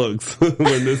this looks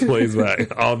when this plays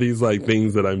back. All these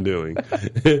things that I'm doing.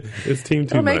 It's Team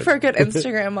Too It'll Much. make for a good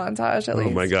Instagram montage at least.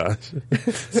 Oh my gosh.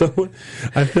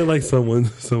 I feel like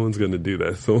someone's going to do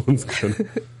that. Someone's going to.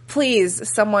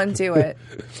 Please, someone do it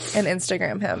and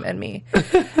Instagram him and me.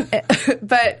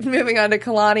 But moving on to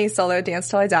Kalani's solo Dance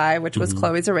Till I Die, which was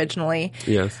Chloe's originally.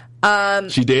 Yes.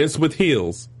 She danced with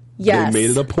heels. Yes. They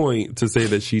made it a point to say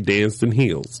that she danced in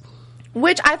heels.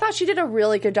 Which I thought she did a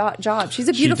really good job. She's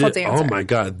a beautiful dancer. Oh my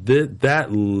God. That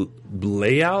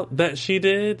layout that she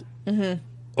did. Mm-hmm.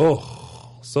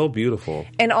 Oh, so beautiful.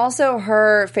 And also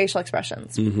her facial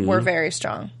expressions were very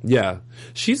strong. Yeah.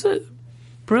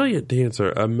 brilliant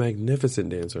dancer, a magnificent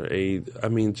dancer.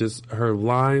 Just her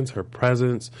lines, her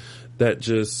presence, that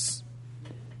just,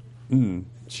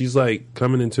 she's like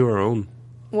coming into her own.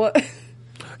 What?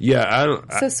 Yeah,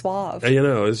 so suave.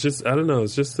 It's just, I don't know.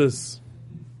 It's just this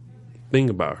thing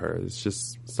about her.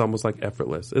 It's almost like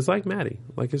effortless. It's like Maddie.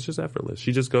 Like, it's just effortless.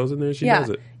 She just goes in there and she does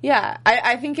it. Yeah.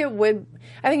 I think it would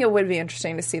be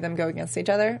interesting to see them go against each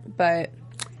other, but.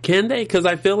 Can they? Because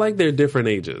I feel like they're different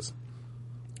ages.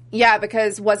 Yeah,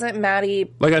 because wasn't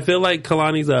Maddie... Like, I feel like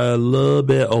Kalani's a little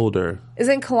bit older.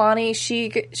 Isn't Kalani, she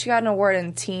got an award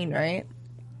in teen, right?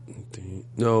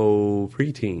 No,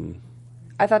 preteen.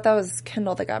 I thought that was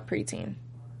Kendall that got preteen.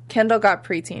 Kendall got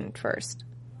preteen first.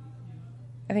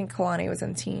 I think Kalani was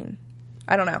in teen.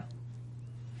 I don't know.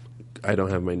 I don't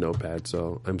have my notepad,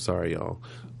 so I'm sorry, y'all.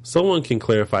 Someone can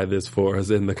clarify this for us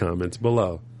in the comments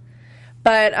below.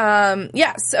 But,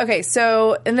 yes, okay,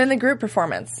 so, and then the group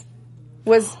performance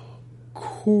was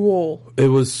cool. It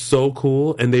was so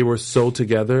cool, and they were so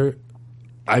together.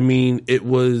 I mean, it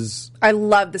was... I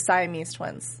love the Siamese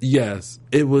twins. Yes,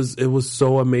 it was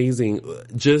so amazing.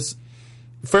 Just,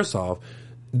 first off,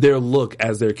 their look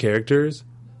as their characters,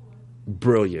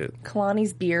 brilliant.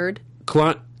 Kalani's beard.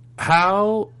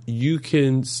 How you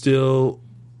can still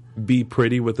be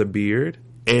pretty with a beard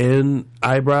and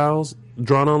eyebrows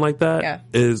drawn on like that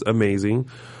is amazing.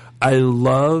 I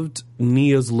loved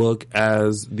Nia's look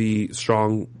as the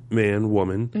strong man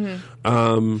woman.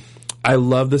 Mm-hmm. I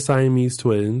love the Siamese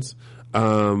twins.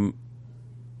 Who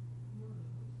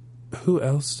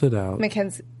else stood out?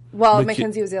 Mackenzie. Well,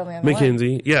 Mackenzie was the only one.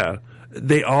 Mackenzie, yeah.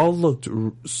 They all looked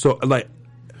so, like,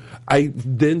 I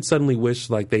then suddenly wished,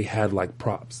 like, they had, like,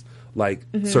 props. Like,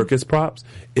 circus props.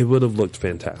 It would have looked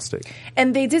fantastic.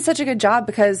 And they did such a good job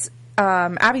because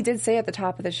Abby did say at the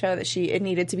top of the show that it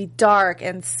needed to be dark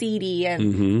and seedy,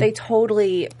 and they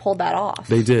totally pulled that off.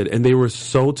 They did, and they were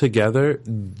so together.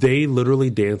 They literally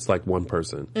danced like one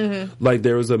person. Like,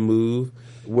 there was a move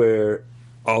where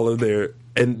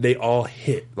and they all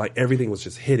hit. Like, everything was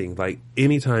just hitting. Like,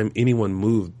 anytime anyone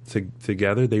moved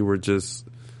together, they were just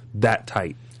that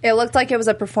tight. It looked like it was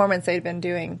a performance they'd been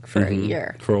doing for a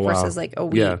year. For a while. Versus like a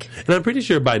week. Yeah. And I'm pretty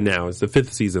sure by now, it's the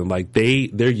 5th season, like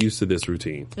they're used to this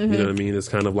routine. You know what I mean? It's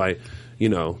kind of like,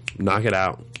 knock it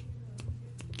out.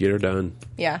 Get her done.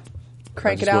 Yeah.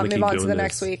 Crank it out and move on to the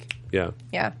next week. Yeah.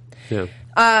 Yeah. Yeah.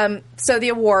 So the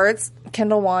awards,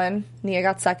 Kendall won, Nia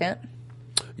got second.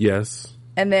 Yes.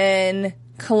 And then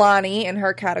Kalani in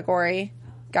her category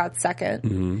got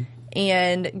second.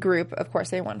 And group, of course,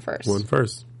 they won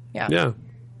first. Yeah. Yeah.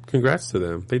 Congrats to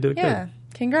them. They did good. Yeah.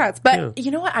 Congrats. But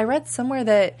you know what? I read somewhere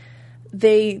that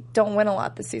they don't win a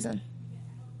lot this season.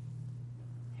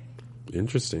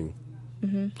 Interesting.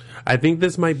 I think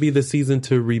this might be the season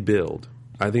to rebuild.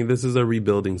 I think this is a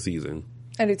rebuilding season.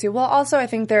 I do too. Well, also, I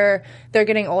think they're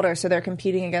getting older, so they're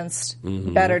competing against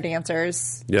better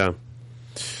dancers. Yeah.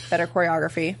 Better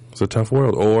choreography. It's a tough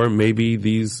world. Or maybe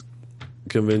these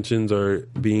conventions are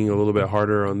being a little bit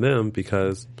harder on them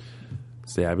because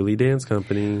it's the Abby Lee Dance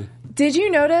Company. Did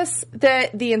you notice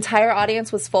that the entire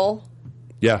audience was full?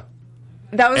 Yeah.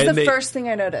 That was the first thing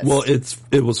I noticed. Well,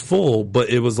 it was full, but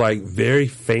it was like very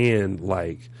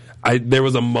fan-like. There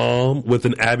was a mom with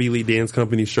an Abby Lee Dance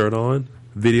Company shirt on,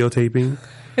 videotaping.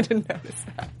 I didn't notice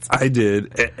that. I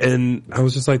did. And I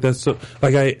was just like, that's so...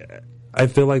 Like, I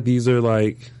feel like these are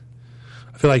like...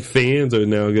 I feel like fans are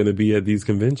now going to be at these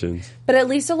conventions. But at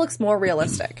least it looks more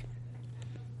realistic.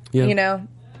 Yeah.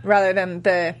 Rather than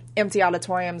the empty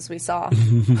auditoriums we saw.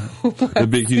 The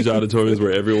big, huge auditoriums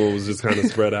where everyone was just kind of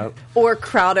spread out. Or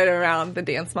crowded around the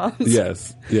dance moms.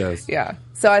 Yes. Yeah.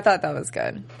 So I thought that was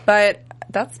good. But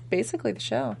that's basically the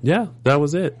show. Yeah, that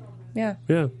was it. Yeah.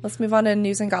 Let's move on to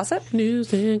news and gossip.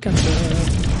 AfterBuzz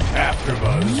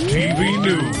TV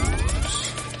News.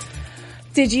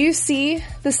 Did you see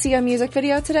the Sia music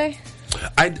video today?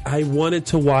 I wanted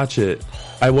to watch it.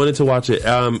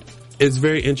 It's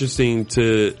very interesting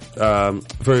to,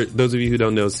 for those of you who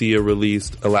don't know, Sia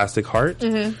released Elastic Heart.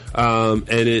 And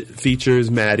it features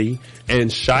Maddie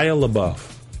and Shia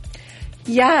LaBeouf.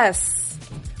 Yes.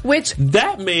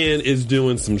 That man is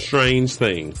doing some strange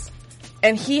things.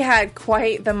 And he had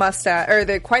quite the mustache,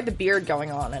 or quite the beard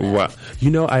going on in it. Wow.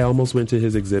 I almost went to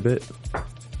his exhibit.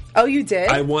 Oh, you did?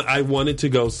 I wanted to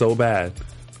go so bad.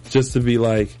 Just to be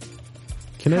like,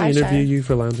 can I interview you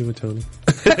for Lounging with Tony?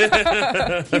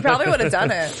 He probably would have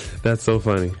done it. That's so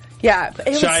funny. Yeah.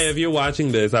 Shia, if you're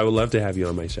watching this, I would love to have you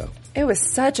on my show. It was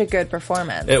such a good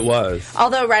performance. It was.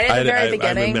 Although right at the very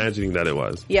beginning. I'm imagining that it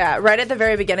was. Yeah, right at the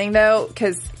very beginning though,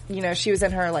 because, she was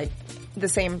in her the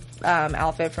same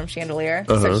outfit from Chandelier,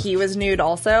 so he was nude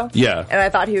also. Yeah. And I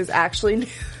thought he was actually nude,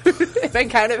 and I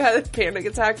kind of had a panic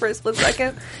attack for a split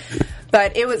second.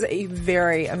 But it was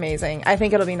very amazing. I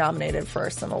think it'll be nominated for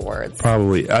some awards.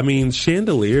 Probably. I mean,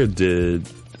 Chandelier did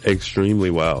extremely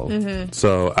well. Mm-hmm.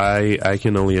 So I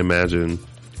can only imagine.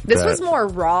 This was more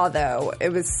raw, though.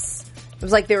 It was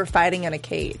like they were fighting in a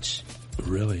cage.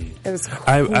 Really? It was cool.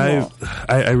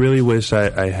 I really wish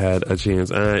I had a chance.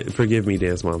 Forgive me,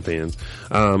 Dance Mom fans.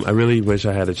 I really wish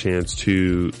I had a chance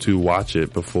to watch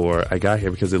it before I got here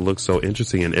because it looked so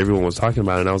interesting and everyone was talking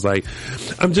about it. And I was like,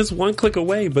 I'm just one click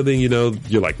away. But then,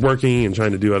 you're like working and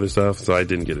trying to do other stuff. So I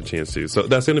didn't get a chance to. So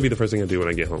that's going to be the first thing I do when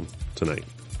I get home tonight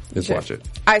is watch it.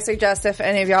 I suggest if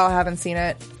any of y'all haven't seen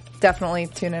it, definitely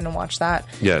tune in and watch that.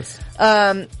 Yes.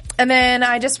 And then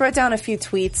I just wrote down a few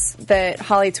tweets that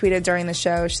Holly tweeted during the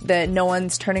show that no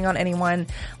one's turning on anyone.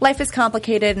 Life is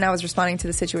complicated, and I was responding to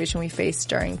the situation we faced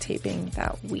during taping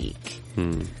that week.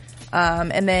 And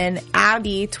then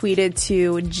Abby tweeted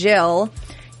to Jill,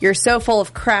 "You're so full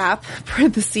of crap,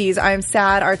 parentheses, I'm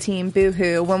sad, our team,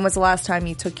 boo-hoo. When was the last time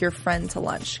you took your friend to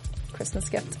lunch? Christmas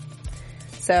gift."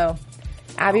 So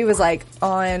Abby was like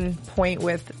on point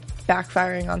with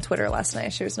backfiring on Twitter last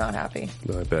night. She was not happy.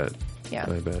 I bet. Yeah.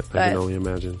 I bet. I can only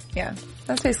imagine. Yeah.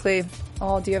 That's basically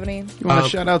all. Do you have any? You want to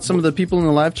shout out some of the people in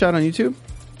the live chat on YouTube?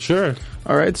 Sure.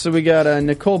 All right. So we got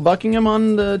Nicole Buckingham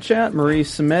on the chat, Marie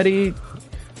Samedi,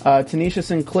 Tanisha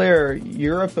Sinclair,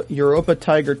 Europa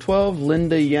Tiger 12,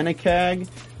 Linda Yenikag.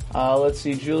 Let's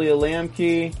see, Julia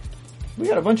Lamke. We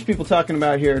got a bunch of people talking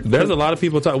about here. There's a lot of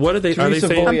people talking. What are they? Teresa Are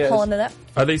they saying? I'm pulling it up.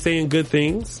 Are they saying good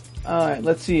things?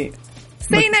 Let's see.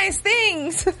 Say nice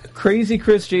things. Crazy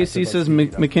Chris JC says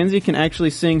Mackenzie can actually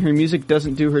sing. Her music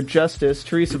doesn't do her justice.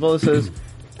 Teresa Villa says,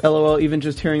 LOL, even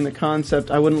just hearing the concept,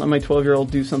 I wouldn't let my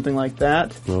 12-year-old do something like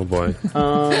that. Oh, boy.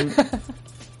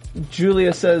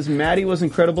 Julia says, Maddie was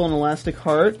incredible in Elastic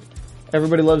Heart.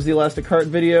 Everybody loves the Elastic Heart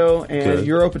video. And Good.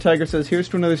 Europa Tiger says, here's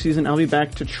to another season. I'll be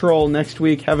back to troll next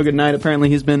week. Have a good night. Apparently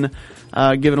he's been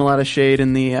giving a lot of shade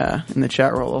in the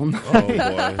chat roll all night. Oh,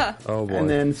 boy. Oh, boy. And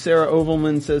then Sarah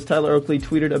Ovalman says, Tyler Oakley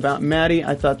tweeted about Maddie.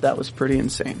 I thought that was pretty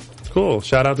insane. Cool.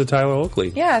 Shout out to Tyler Oakley.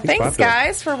 Yeah, He's thanks popular.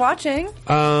 guys for watching.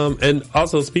 And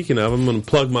also speaking of, I'm going to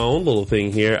plug my own little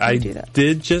thing here. I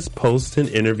did just post an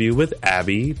interview with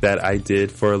Abby that I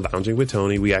did for Lounging with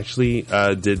Tony. We actually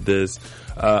did this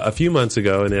a few months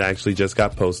ago, and it actually just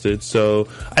got posted. So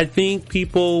I think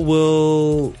people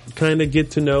will kind of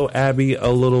get to know Abby a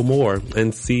little more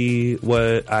and see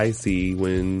what I see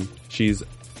when she's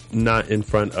not in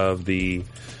front of the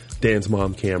Dance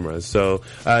Mom cameras. So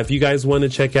if you guys want to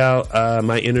check out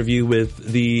my interview with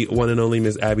the one and only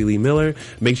Miss Abby Lee Miller,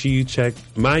 make sure you check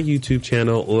my YouTube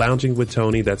channel, Lounging with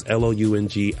Tony. That's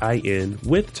LOUNGIN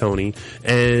with Tony,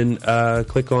 and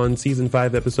click on season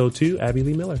 5, episode 2, Abby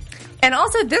Lee Miller. And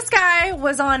also, this guy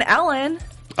was on Ellen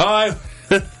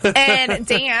and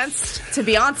danced to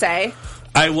Beyonce.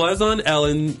 I was on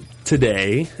Ellen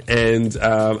today, and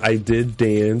I did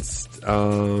dance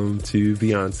to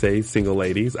Beyonce Single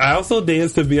Ladies. I also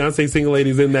danced to Beyonce Single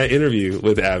Ladies in that interview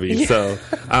with Abby. Yeah.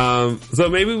 So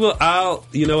maybe I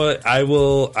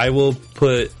will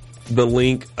put the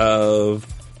link of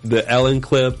the Ellen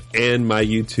clip and my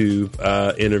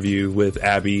YouTube interview with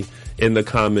Abby in the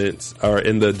comments or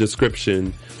in the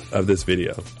description of this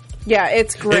video. Yeah,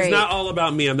 it's great. It's not all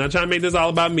about me. I'm not trying to make this all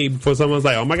about me before someone's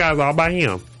like, oh my God, it's all about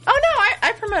him. Oh no,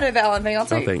 I promoted the Ellen thing. I'll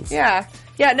tell you. Thanks. Yeah,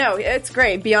 no, it's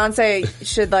great. Beyonce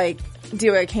should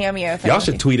do a cameo thing. Y'all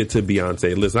should tweet it to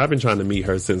Beyonce. Listen, I've been trying to meet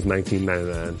her since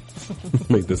 1999.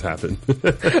 Make this happen.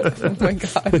 Oh my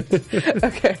God.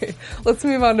 Okay, let's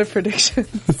move on to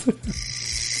predictions.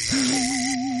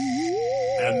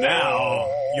 And now,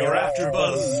 your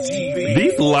AfterBuzz TV.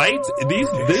 These lights,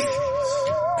 this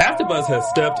AfterBuzz has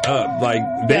stepped up.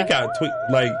 They got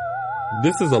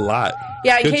this is a lot.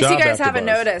 Yeah, in Good case job, you guys AfterBuzz. haven't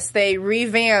noticed, they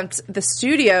revamped the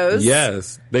studios.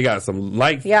 Yes, they got some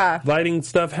lighting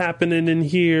stuff happening in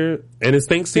here, and it's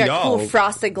thanks to They y'all. got cool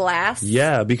frosted glass.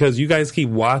 Yeah, because you guys keep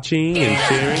watching and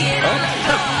sharing.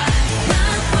 Oh.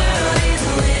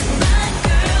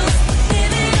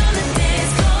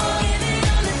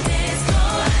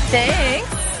 Thanks.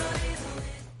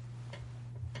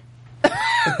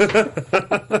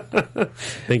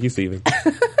 Thank you, Steven.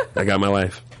 I got my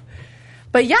life.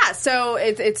 But yeah, so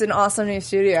it's an awesome new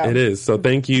studio. It is. So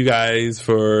thank you guys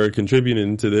for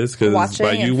contributing to this, because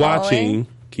by you watching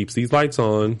keeps these lights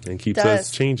on and keeps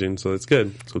us changing. So it's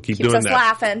good. So keeps doing us that.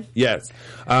 Laughing. Yes.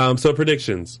 So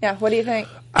predictions. Yeah. What do you think?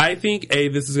 I think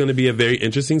this is going to be a very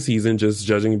interesting season, just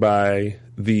judging by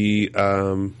the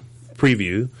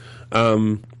preview.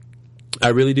 I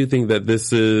really do think that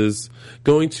this is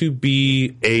going to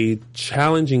be a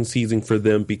challenging season for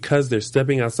them because they're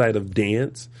stepping outside of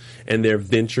dance and they're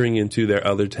venturing into their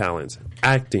other talents,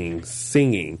 acting,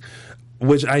 singing,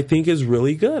 which I think is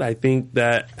really good. I think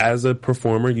that as a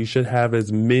performer, you should have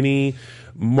as many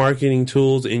marketing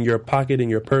tools in your pocket, in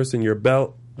your purse, in your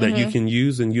belt that you can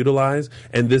use and utilize.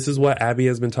 And this is what Abby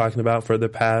has been talking about for the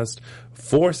past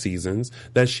 4 seasons,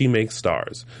 that she makes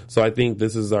stars. So I think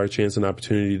this is our chance and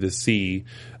opportunity to see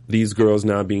these girls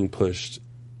now being pushed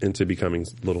into becoming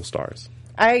little stars.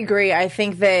 I agree. I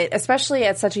think that especially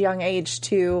at such a young age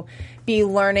to be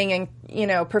learning and, you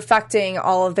know, perfecting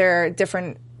all of their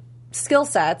different skill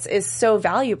sets is so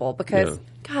valuable because,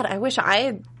 God, I wish I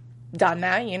had done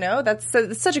that, you know? That's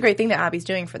such a great thing that Abby's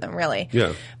doing for them, really.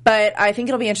 Yeah. But I think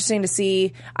it'll be interesting to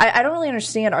see. I don't really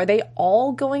understand. Are they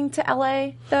all going to LA,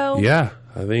 though? Yeah.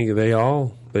 I think they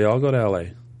all go to LA.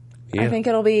 Yeah. I think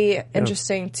it'll be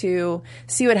interesting to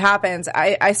see what happens.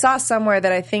 I saw somewhere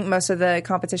that I think most of the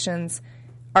competitions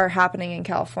are happening in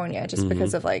California just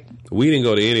because of, like... We didn't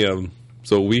go to any of them,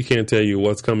 so we can't tell you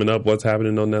what's coming up, what's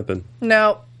happening, no nothing.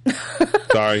 No.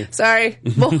 Sorry.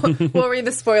 We'll read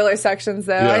the spoiler sections,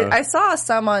 though. Yeah. I saw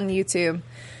some on YouTube.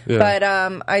 Yeah. But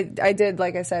I did,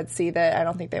 like I said, see that I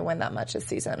don't think they win that much this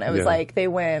season. It was like they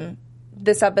win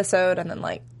this episode and then,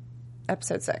 like,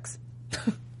 episode 6.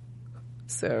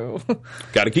 So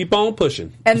got to keep on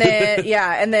pushing. And then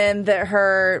and then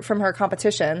from her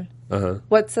competition.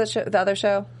 What's the other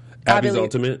show? Abby's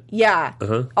Ultimate. Yeah.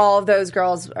 All of those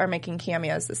girls are making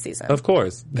cameos this season. Of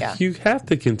course. Yeah. You have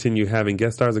to continue having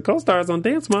guest stars and co-stars on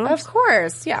Dance Moms. Of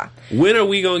course. Yeah. When are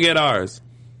we going to get ours?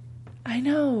 I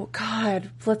know. God,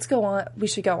 let's go on. We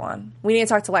should go on. We need to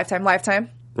talk to Lifetime.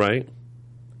 Lifetime. Right.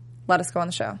 Let us go on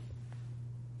the show.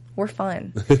 We're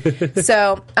fun.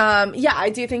 So,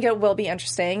 I do think it will be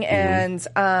interesting. And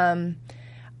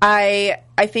I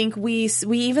think we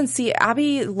even see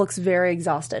Abby looks very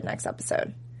exhausted next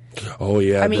episode. Oh,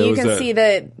 yeah. I mean, you can see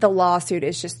that the lawsuit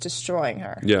is just destroying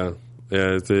her. Yeah.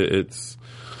 Yeah, it's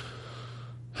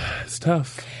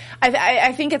tough.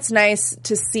 I think it's nice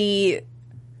to see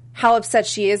how upset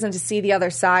she is and to see the other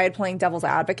side playing devil's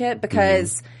advocate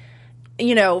because,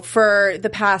 you know, for the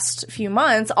past few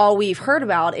months, all we've heard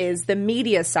about is the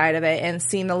media side of it and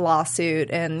seeing the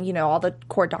lawsuit and, you know, all the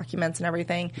court documents and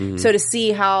everything. So to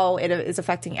see how it is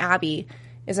affecting Abby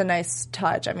is a nice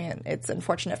touch. I mean, it's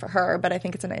unfortunate for her, but I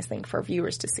think it's a nice thing for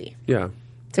viewers to see. Yeah.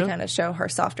 To kind of show her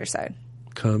softer side.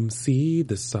 Come see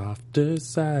the softer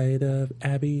side of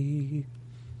Abby.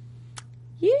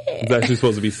 Yeah. It's actually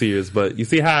supposed to be serious, but you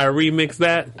see how I remixed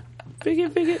that?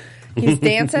 Figure. He's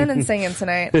dancing and singing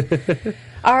tonight.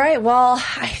 All right. Well,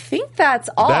 I think that's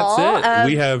all. That's it.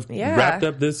 We have wrapped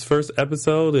up this first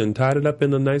episode and tied it up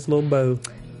in a nice little bow.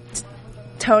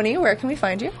 Tony, where can we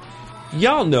find you?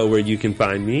 Y'all know where you can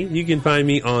find me. You can find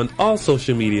me on all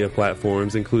social media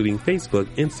platforms, including Facebook,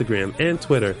 Instagram, and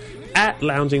Twitter, at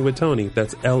Lounging with Tony.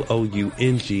 That's LOUNGIN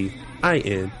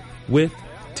with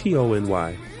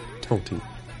TONY. Tonty.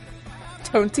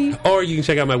 Tonty? Or you can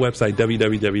check out my website,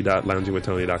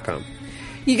 www.loungingwithtony.com.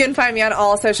 You can find me on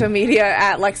all social media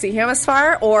at Lexi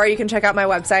Hamasfar, or you can check out my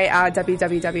website at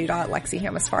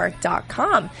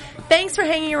www.lexihamasfar.com. Thanks for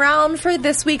hanging around for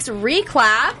this week's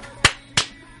recap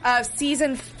of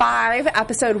Season 5,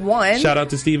 Episode 1. Shout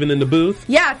out to Steven in the booth.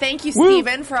 Yeah, thank you,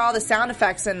 Steven, for all the sound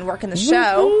effects and working the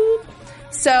show. Woo.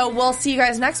 So we'll see you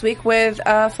guys next week with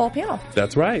a full panel.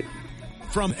 That's right.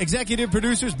 From executive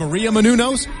producers Maria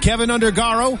Menounos, Kevin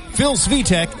Undergaro, Phil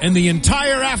Svitek, and the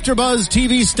entire AfterBuzz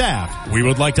TV staff, we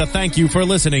would like to thank you for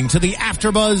listening to the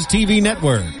AfterBuzz TV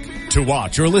network. To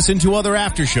watch or listen to other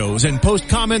after shows and post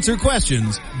comments or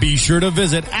questions, be sure to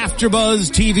visit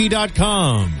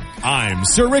AfterBuzzTV.com. I'm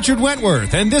Sir Richard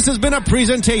Wentworth, and this has been a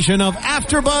presentation of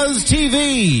AfterBuzz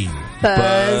TV.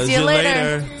 Buzz you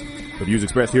later. The views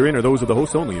expressed herein are those of the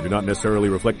hosts only and do not necessarily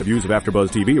reflect the views of AfterBuzz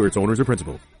TV or its owners or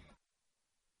principals.